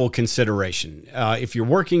careful consideration. If you're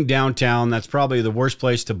working downtown, that's probably the worst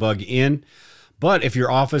place to bug in. But if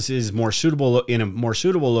your office is more suitable in a more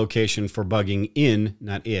suitable location for bugging in,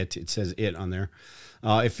 not it says it on there.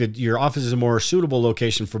 Your office is a more suitable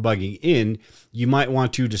location for bugging in, you might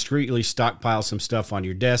want to discreetly stockpile some stuff on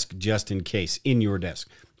your desk just in case, in your desk,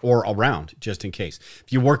 or around just in case.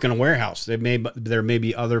 If you work in a warehouse, there may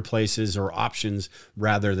be other places or options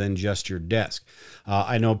rather than just your desk.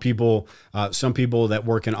 I know some people that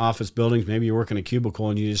work in office buildings, maybe you work in a cubicle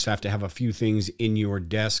and you just have to have a few things in your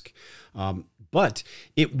desk. But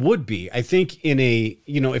it would be, I think,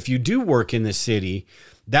 if you do work in the city,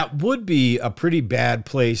 that would be a pretty bad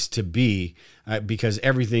place to be, because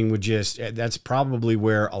everything would that's probably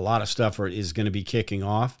where a lot of stuff is going to be kicking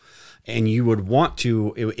off. And you would want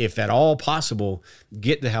to, if at all possible,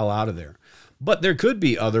 get the hell out of there. But there could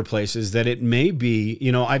be other places that it may be,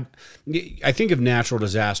 I think of natural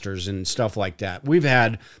disasters and stuff like that. We've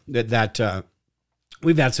had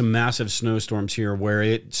we've had some massive snowstorms here where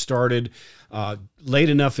it started late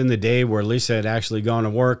enough in the day where Lisa had actually gone to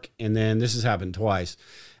work. And then this has happened twice.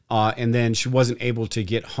 and then she wasn't able to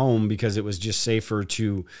get home because it was just safer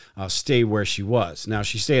to stay where she was. Now,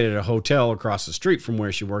 she stayed at a hotel across the street from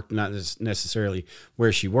where she worked, not necessarily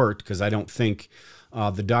where she worked, because I don't think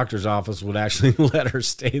the doctor's office would actually let her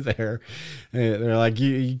stay there. They're like,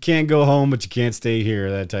 you can't go home, but you can't stay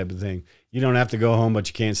here, that type of thing. You don't have to go home, but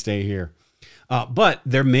you can't stay here. But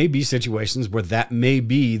there may be situations where that may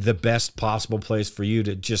be the best possible place for you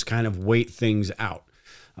to just kind of wait things out.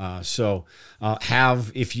 So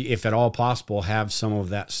have, if at all possible, have some of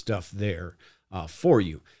that stuff there for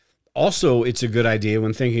you. Also, it's a good idea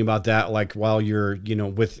when thinking about that, like while you're,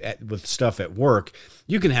 with stuff at work,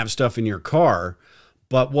 you can have stuff in your car.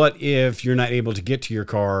 But what if you're not able to get to your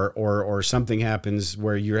car, or something happens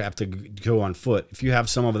where you have to go on foot? If you have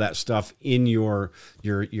some of that stuff in your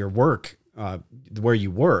work, where you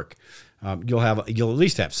work, you'll at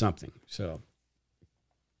least have something. So.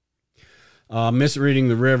 Misreading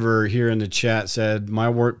the River here in the chat said, my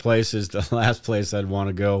workplace is the last place I'd want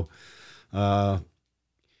to go. And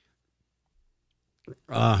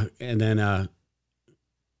then,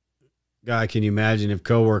 guy, can you imagine if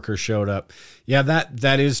coworkers showed up? Yeah,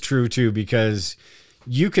 that is true too, because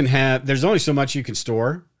there's only so much you can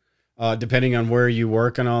store, depending on where you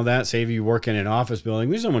work and all that. Say if you work in an office building,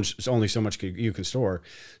 there's only so much you can store.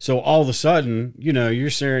 So all of a sudden, you're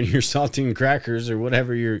sharing your saltine crackers or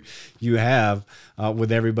whatever you have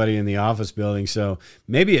with everybody in the office building. So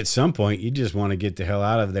maybe at some point you just want to get the hell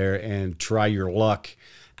out of there and try your luck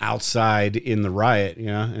outside in the riot,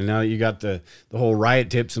 And now that you got the whole riot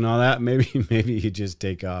tips and all that, maybe you just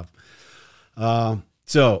take off.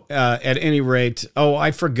 So at any rate, I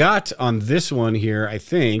forgot on this one here, I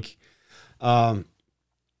think.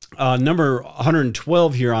 Number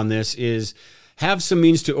 112 here on this is have some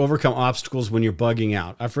means to overcome obstacles when you're bugging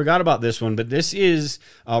out. I forgot about this one, but this is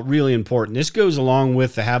really important. This goes along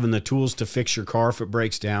with having the tools to fix your car if it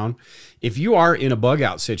breaks down. If you are in a bug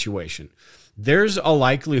out situation, there's a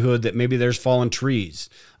likelihood that maybe there's fallen trees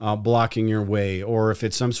blocking your way, or if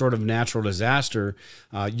it's some sort of natural disaster,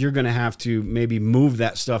 you're going to have to maybe move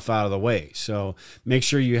that stuff out of the way. So make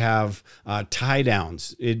sure you have tie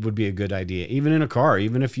downs. It would be a good idea, even in a car,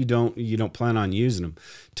 even if you don't plan on using them.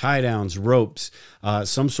 Tie downs, ropes,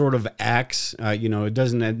 some sort of axe. It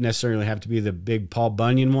doesn't necessarily have to be the big Paul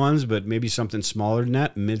Bunyan ones, but maybe something smaller than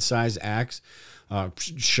that, mid-size axe.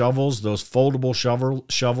 Shovels, those foldable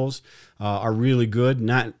shovels are really good.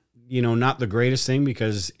 Not the greatest thing,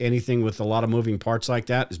 because anything with a lot of moving parts like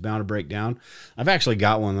that is bound to break down. I've actually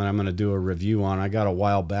got one that I'm going to do a review on. I got a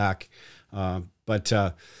while back, but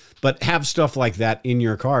have stuff like that in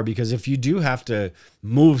your car, because if you do have to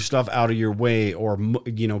move stuff out of your way, or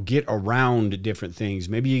get around different things,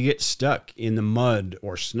 maybe you get stuck in the mud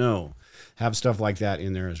or snow, have stuff like that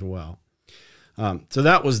in there as well. So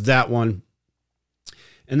that was that one.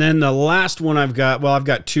 And then the last one I've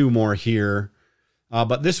got two more here.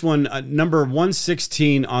 But this one, number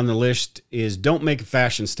 116 on the list is don't make a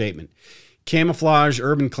fashion statement. Camouflage,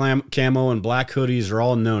 urban camo, and black hoodies are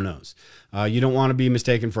all no-nos. You don't want to be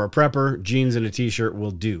mistaken for a prepper. Jeans and a t-shirt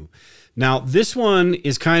will do. Now, this one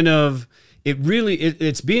is kind of,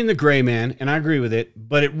 it's being the gray man, and I agree with it,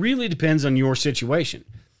 but it really depends on your situation.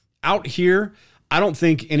 Out here, I don't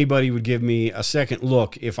think anybody would give me a second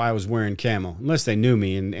look if I was wearing camo, unless they knew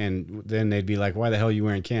me, and then they'd be like, why the hell are you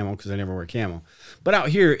wearing camo? Because I never wear camo. But out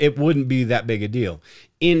here, it wouldn't be that big a deal.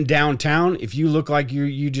 In downtown, if you look like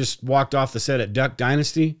you just walked off the set at Duck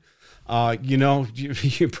Dynasty,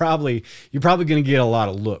 you're probably going to get a lot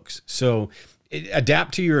of looks. So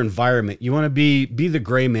adapt to your environment. You want to be the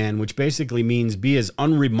gray man, which basically means be as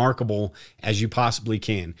unremarkable as you possibly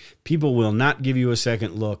can. People will not give you a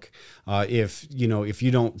second look if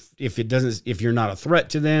you're not a threat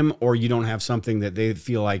to them, or you don't have something that they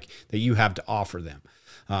feel like that you have to offer them.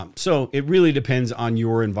 So it really depends on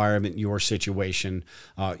your environment, your situation,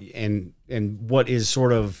 and what is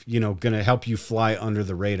sort of going to help you fly under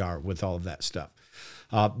the radar with all of that stuff.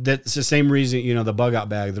 That's the same reason, the bug out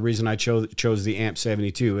bag, the reason I chose the AMP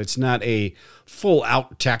 72. It's not a full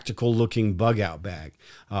out tactical looking bug out bag.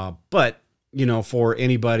 But, for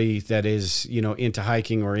anybody that is, into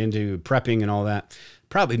hiking or into prepping and all that,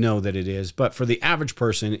 probably know that it is. But for the average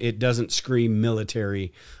person, it doesn't scream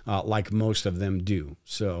military like most of them do.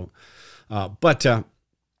 So,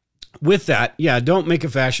 with that, yeah, don't make a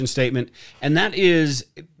fashion statement. And that is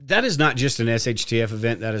not just an SHTF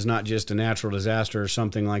event. That is not just a natural disaster or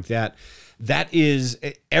something like that. That is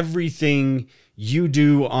everything you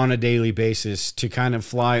do on a daily basis to kind of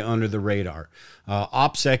fly under the radar.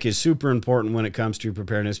 OPSEC is super important when it comes to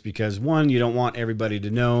preparedness because, one, you don't want everybody to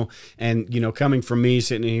know. And, you know, coming from me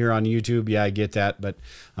sitting here on YouTube, yeah, I get that, but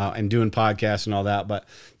and doing podcasts and all that. But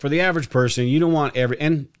for the average person, you don't want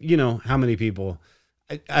and you know, how many people,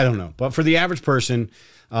 I don't know. But for the average person,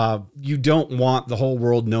 you don't want the whole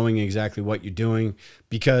world knowing exactly what you're doing,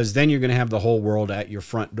 because then you're going to have the whole world at your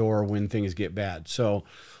front door when things get bad. So,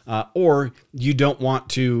 or you don't want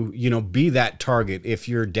to, you know, be that target. If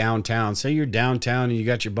you're downtown, say you're downtown and you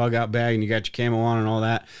got your bug out bag and you got your camo on and all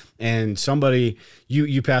that, and somebody,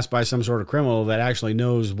 you pass by some sort of criminal that actually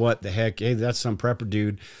knows what the heck, hey, that's some prepper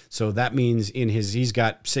dude. So that means he's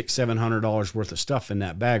got $600-700 worth of stuff in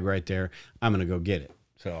that bag right there. I'm going to go get it.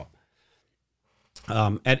 So,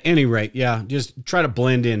 at any rate, yeah, just try to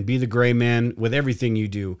blend in, be the gray man with everything you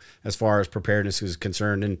do as far as preparedness is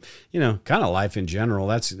concerned. And, you know, kind of life in general.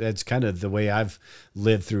 That's kind of the way I've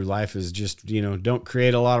lived through life, is just, you know, don't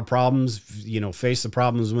create a lot of problems, you know, face the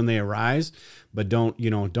problems when they arise, but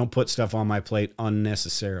don't put stuff on my plate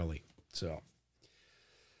unnecessarily. So,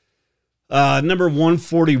 number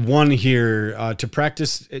 141 here, to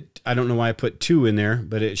practice it. I don't know why I put 2 in there,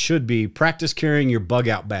 but it should be practice carrying your bug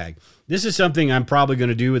out bag. This is something I'm probably going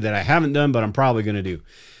to do that I haven't done, but I'm probably going to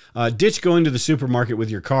do. Ditch going to the supermarket with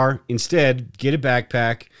your car. Instead, get a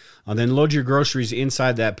backpack, then load your groceries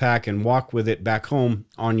inside that pack and walk with it back home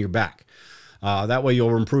on your back. That way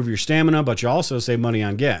you'll improve your stamina, but you'll also save money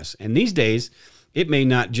on gas. And these days, it may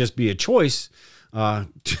not just be a choice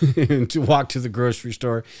to walk to the grocery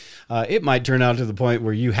store. It might turn out to the point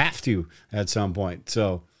where you have to at some point.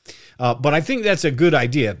 So, but I think that's a good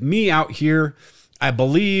idea. Me out here, I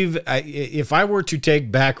believe if I were to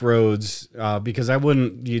take back roads, because I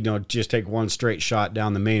wouldn't, you know, just take one straight shot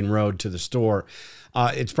down the main road to the store,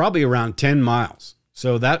 it's probably around 10 miles.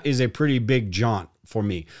 So that is a pretty big jaunt for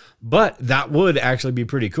me. But that would actually be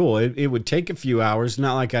pretty cool. It would take a few hours.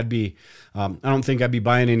 Not like I'd be, I don't think I'd be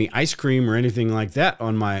buying any ice cream or anything like that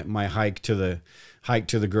on my hike to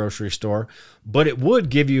the grocery store. But it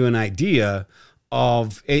would give you an idea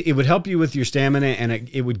of, it would help you with your stamina, and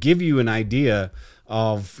it would give you an idea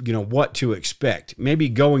of, you know, what to expect. Maybe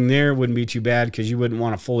going there wouldn't be too bad because you wouldn't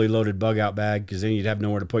want a fully loaded bug out bag, because then you'd have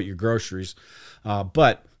nowhere to put your groceries.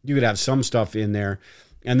 But you could have some stuff in there.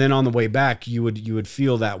 And then on the way back, you would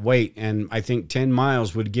feel that weight. And I think 10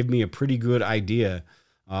 miles would give me a pretty good idea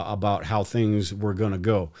about how things were going to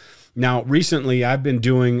go. Now, recently, I've been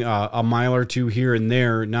doing a mile or two here and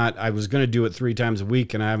there. I was going to do it 3 times a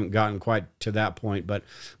week, and I haven't gotten quite to that point. But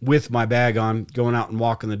with my bag on, going out and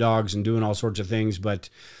walking the dogs and doing all sorts of things, but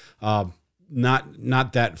not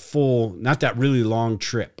that really long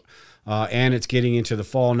trip. And it's getting into the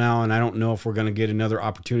fall now, and I don't know if we're going to get another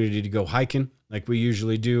opportunity to go hiking like we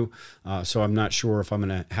usually do. So I'm not sure if I'm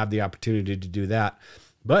going to have the opportunity to do that.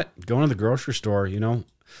 But going to the grocery store, you know,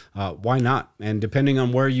 why not? And depending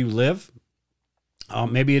on where you live,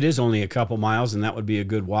 maybe it is only a couple miles, and that would be a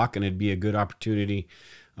good walk, and it'd be a good opportunity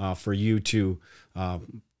for you to,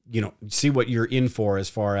 you know, see what you're in for as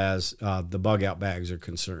far as the bug out bags are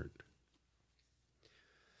concerned.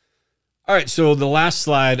 All right, so the last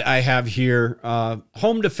slide I have here,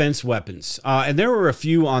 home defense weapons. And there were a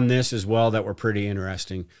few on this as well that were pretty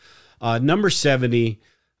interesting. Number 70,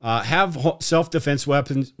 have self-defense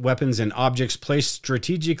weapons and objects placed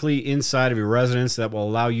strategically inside of your residence that will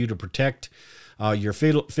allow you to protect your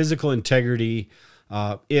physical integrity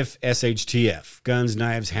if SHTF, guns,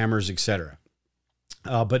 knives, hammers, etc.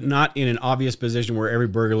 But not in an obvious position where every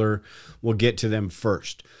burglar will get to them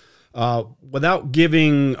first. Without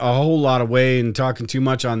giving a whole lot away and talking too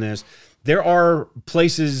much on this, there are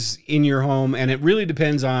places in your home, and it really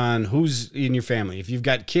depends on who's in your family. If you've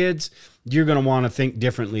got kids, you're going to want to think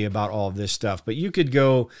differently about all of this stuff. But you could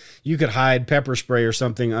hide pepper spray or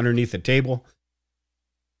something underneath the table.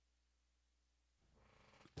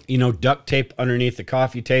 You know, duct tape underneath the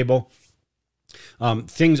coffee table.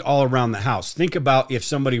 Things all around the house. Think about if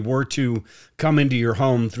somebody were to come into your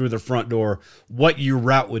home through the front door, what your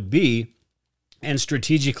route would be, and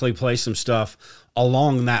strategically place some stuff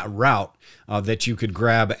along that route that you could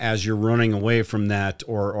grab as you're running away from that,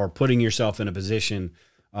 or putting yourself in a position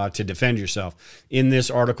to defend yourself. In this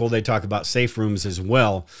article, they talk about safe rooms as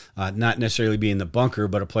well, not necessarily being the bunker,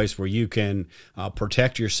 but a place where you can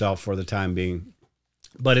protect yourself for the time being.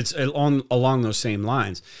 But it's along those same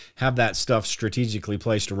lines. Have that stuff strategically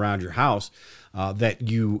placed around your house, that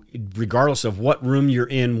you, regardless of what room you're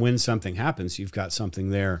in when something happens, you've got something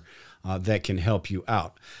there that can help you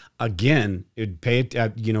out. Again,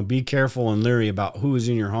 be careful and leery about who is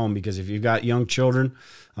in your home, because if you've got young children,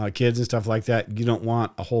 kids and stuff like that, you don't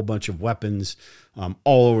want a whole bunch of weapons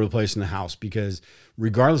all over the place in the house, because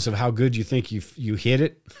regardless of how good you think you hit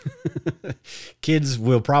it, kids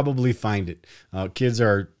will probably find it. Kids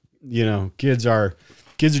are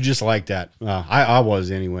just like that. I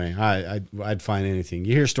was anyway. I'd find anything.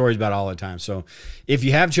 You hear stories about it all the time. So if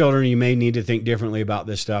you have children, you may need to think differently about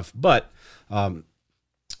this stuff. But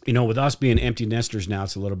with us being empty nesters now,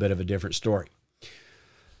 it's a little bit of a different story.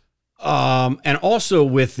 And also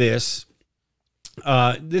with this,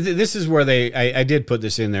 this is where I did put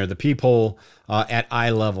this in there, the peephole at eye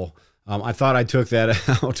level. I thought I took that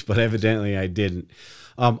out, but evidently I didn't.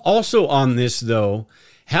 Also on this, though,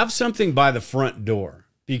 have something by the front door,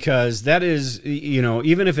 because that is,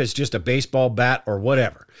 even if it's just a baseball bat or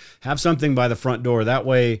whatever, have something by the front door. That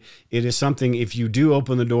way it is something, if you do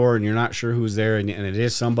open the door and you're not sure who's there, and it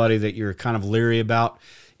is somebody that you're kind of leery about,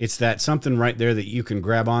 it's that something right there that you can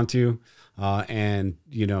grab onto and,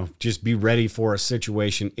 just be ready for a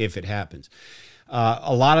situation if it happens.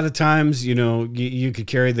 A lot of the times, you could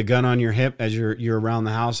carry the gun on your hip as you're around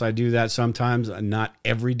the house. I do that sometimes, not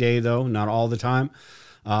every day though, not all the time.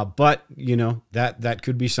 But that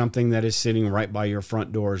could be something that is sitting right by your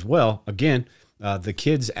front door as well. Again, the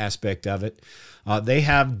kids aspect of it, they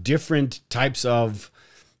have different types of,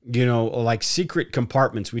 like secret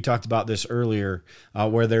compartments. We talked about this earlier,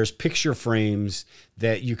 where there's picture frames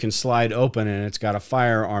that you can slide open and it's got a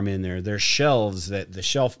firearm in there. There's shelves that the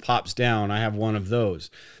shelf pops down. I have one of those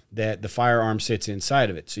that the firearm sits inside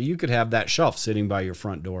of it. So you could have that shelf sitting by your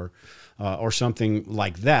front door, or something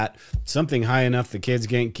like that, something high enough the kids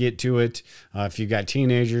can't get to it. If you got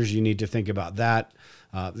teenagers, you need to think about that.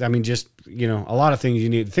 A lot of things you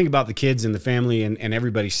need to think about, the kids and the family and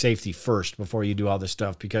everybody's safety first before you do all this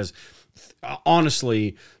stuff. Because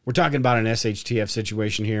honestly, we're talking about an SHTF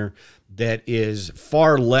situation here that is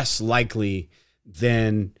far less likely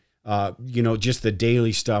than, just the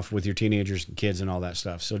daily stuff with your teenagers and kids and all that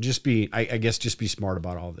stuff. So just be smart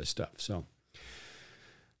about all this stuff. So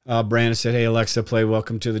Brandon said, "Hey, Alexa, play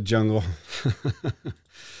Welcome to the Jungle."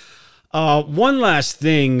 One last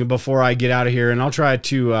thing before I get out of here, and I'll try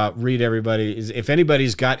to read everybody, is if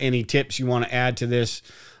anybody's got any tips you want to add to this,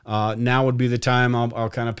 now would be the time. I'll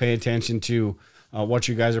kind of pay attention to what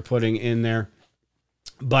you guys are putting in there.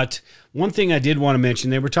 But one thing I did want to mention,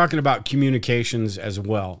 they were talking about communications as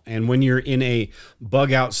well. And when you're in a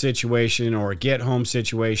bug out situation or a get home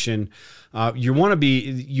situation, you want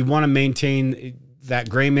to maintain that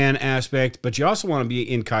gray man aspect, but you also want to be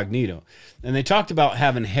incognito. And they talked about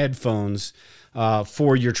having headphones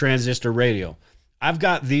for your transistor radio. I've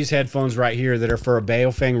got these headphones right here that are for a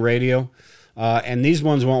Baofeng radio. And these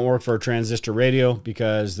ones won't work for a transistor radio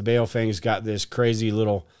because the Baofeng's got this crazy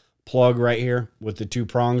little plug right here with the two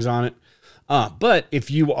prongs on it. But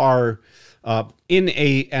if you are in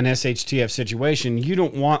an SHTF situation, you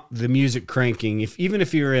don't want the music cranking. Even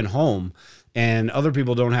if you're in home and other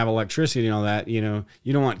people don't have electricity and all that, you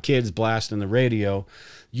don't want kids blasting the radio.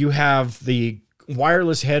 You have the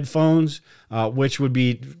wireless headphones, which would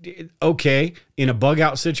be okay in a bug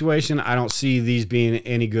out situation. I don't see these being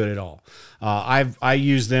any good at all. I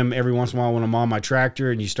use them every once in a while when I'm on my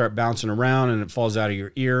tractor and you start bouncing around and it falls out of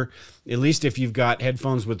your ear. At least if you've got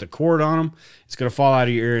headphones with the cord on them, it's going to fall out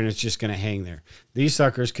of your ear and it's just going to hang there. These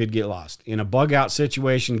suckers could get lost. In a bug out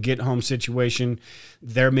situation, get home situation,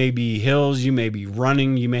 there may be hills, you may be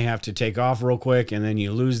running, you may have to take off real quick and then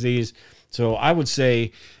you lose these. So I would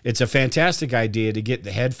say it's a fantastic idea to get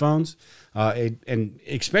the headphones, and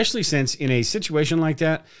especially since in a situation like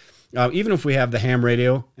that, even if we have the ham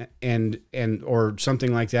radio or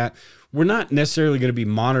something like that, we're not necessarily going to be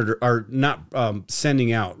monitored or not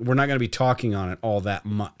sending out. We're not going to be talking on it all that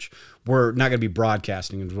much. We're not going to be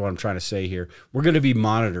broadcasting is what I'm trying to say here. We're going to be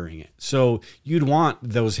monitoring it. So you'd want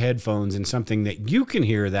those headphones and something that you can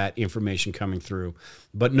hear that information coming through,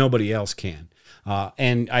 but nobody else can.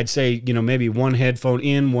 And I'd say, maybe one headphone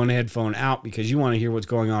in, one headphone out, because you want to hear what's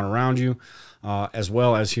going on around you, as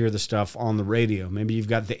well as hear the stuff on the radio. Maybe you've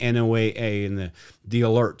got the NOAA and the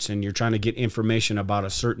alerts, and you're trying to get information about a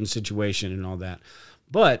certain situation and all that.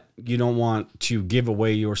 But you don't want to give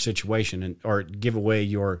away your situation or give away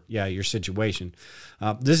your situation.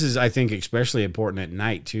 This is, I think, especially important at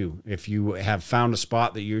night too. If you have found a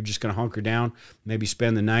spot that you're just going to hunker down, maybe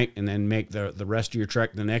spend the night and then make the rest of your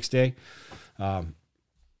trek the next day.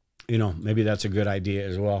 Maybe that's a good idea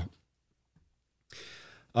as well.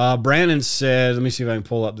 Brandon said, let me see if I can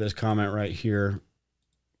pull up this comment right here.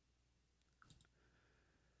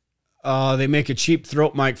 They make a cheap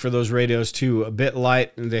throat mic for those radios too, a bit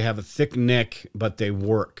light, and they have a thick neck, but they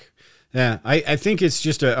work. Yeah, I think it's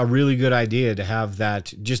just a really good idea to have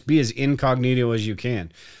that. Just be as incognito as you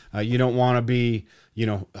can. You don't want to be,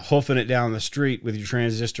 hoofing it down the street with your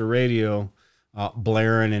transistor radio,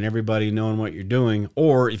 blaring and everybody knowing what you're doing.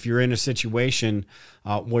 Or if you're in a situation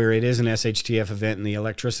where it is an SHTF event and the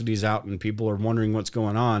electricity's out and people are wondering what's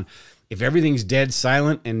going on, if everything's dead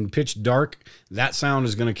silent and pitch dark, that sound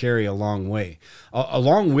is going to carry a long way.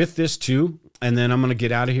 Along with this too, and then I'm going to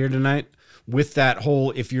get out of here tonight, with that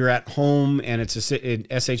whole, if you're at home and it's an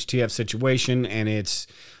SHTF situation and it's,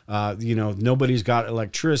 nobody's got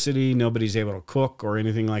electricity, nobody's able to cook or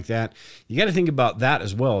anything like that, you got to think about that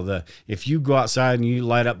as well. If you go outside and you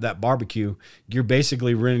light up that barbecue, you're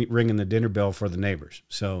basically ringing the dinner bell for the neighbors.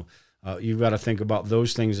 So you've got to think about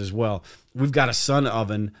those things as well. We've got a sun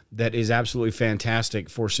oven that is absolutely fantastic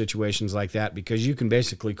for situations like that because you can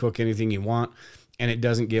basically cook anything you want and it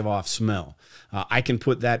doesn't give off smell. I can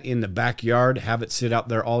put that in the backyard, have it sit out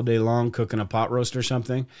there all day long cooking a pot roast or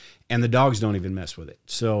something, and the dogs don't even mess with it.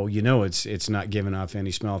 So it's not giving off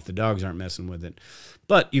any smell if the dogs aren't messing with it.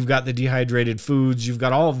 But you've got the dehydrated foods. You've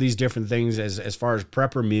got all of these different things as far as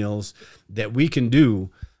prepper meals that we can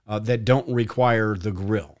do that don't require the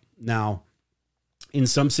grill. Now, in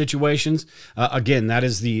some situations, again, that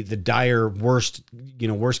is the dire worst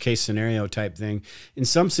case scenario type thing. In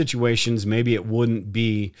some situations, maybe it wouldn't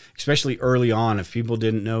be, especially early on, if people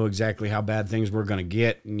didn't know exactly how bad things were going to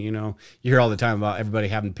get. And, you hear all the time about everybody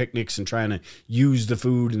having picnics and trying to use the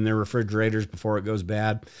food in their refrigerators before it goes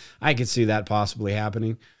bad. I could see that possibly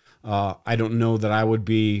happening. I don't know that I would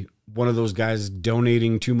be one of those guys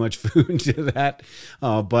donating too much food to that.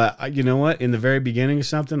 But you know what? In the very beginning of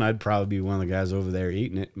something, I'd probably be one of the guys over there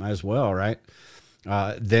eating it. Might as well, right?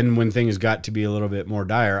 Then when things got to be a little bit more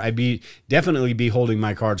dire, I'd definitely be holding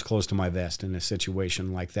my cards close to my vest in a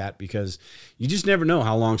situation like that because you just never know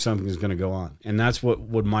how long something's going to go on. And that's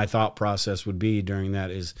what my thought process would be during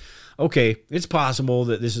that is, okay, it's possible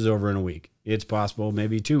that this is over in a week. It's possible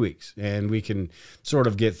maybe 2 weeks and we can sort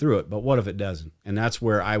of get through it. But what if it doesn't? And that's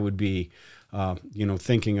where I would be,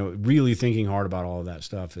 really thinking hard about all of that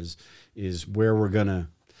stuff is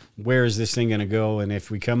where is this thing going to go? And if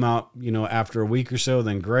we come out, after a week or so,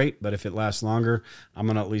 then great. But if it lasts longer, I'm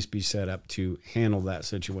going to at least be set up to handle that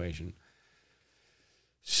situation.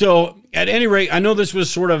 So at any rate, I know this was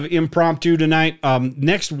sort of impromptu tonight.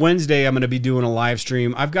 Next Wednesday, I'm going to be doing a live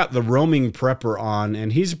stream. I've got the Roaming Prepper on,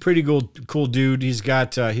 and he's a pretty cool dude. He's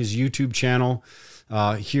got his YouTube channel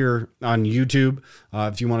here on YouTube.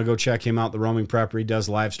 If you want to go check him out, the Roaming Prepper, he does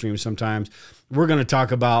live streams sometimes. We're going to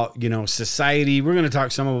talk about, society. We're going to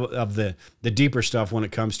talk some of the deeper stuff when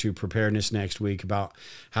it comes to preparedness next week about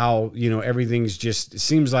how, everything's just, it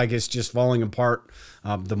seems like it's just falling apart.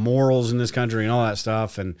 The morals in this country and all that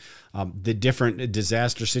stuff and the different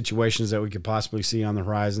disaster situations that we could possibly see on the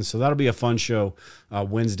horizon. So that'll be a fun show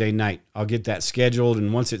Wednesday night. I'll get that scheduled.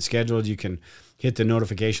 And once it's scheduled, you can hit the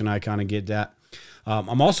notification icon and get that.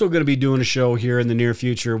 I'm also going to be doing a show here in the near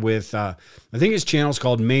future with, I think his channel's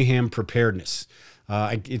called Mayhem Preparedness.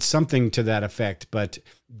 It's something to that effect, but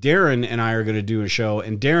Darren and I are going to do a show,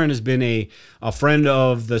 and Darren has been a friend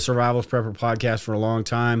of the Survivalist Prepper podcast for a long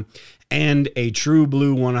time and a true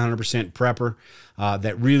blue 100% prepper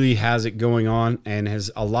that really has it going on and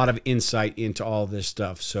has a lot of insight into all this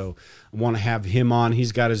stuff. So I want to have him on.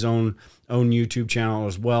 He's got his own YouTube channel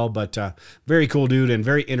as well, but very cool dude and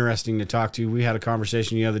very interesting to talk to. We had a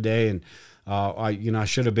conversation the other day, and I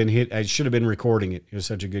should have been recording it. It was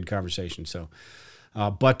such a good conversation. So,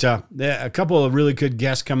 but a couple of really good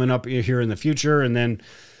guests coming up here in the future, and then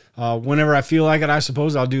whenever I feel like it, I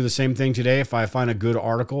suppose I'll do the same thing today. If I find a good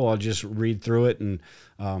article, I'll just read through it and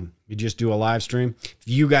you just do a live stream. If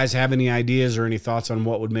you guys have any ideas or any thoughts on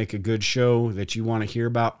what would make a good show that you want to hear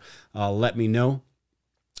about, let me know.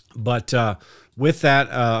 But with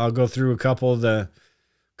that, I'll go through a couple of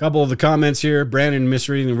the comments here. Brandon,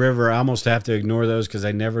 misreading the river. I almost have to ignore those because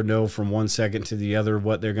I never know from 1 second to the other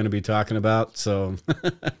what they're going to be talking about. So,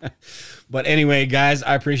 but anyway, guys,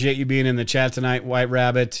 I appreciate you being in the chat tonight. White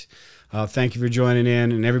Rabbit, thank you for joining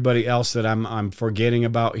in, and everybody else that I'm forgetting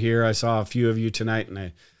about here. I saw a few of you tonight,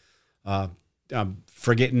 and I'm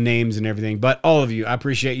forgetting names and everything, but all of you, I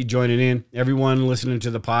appreciate you joining in. Everyone listening to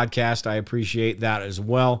the podcast, I appreciate that as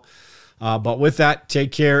well. But with that,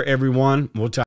 take care, everyone. We'll talk.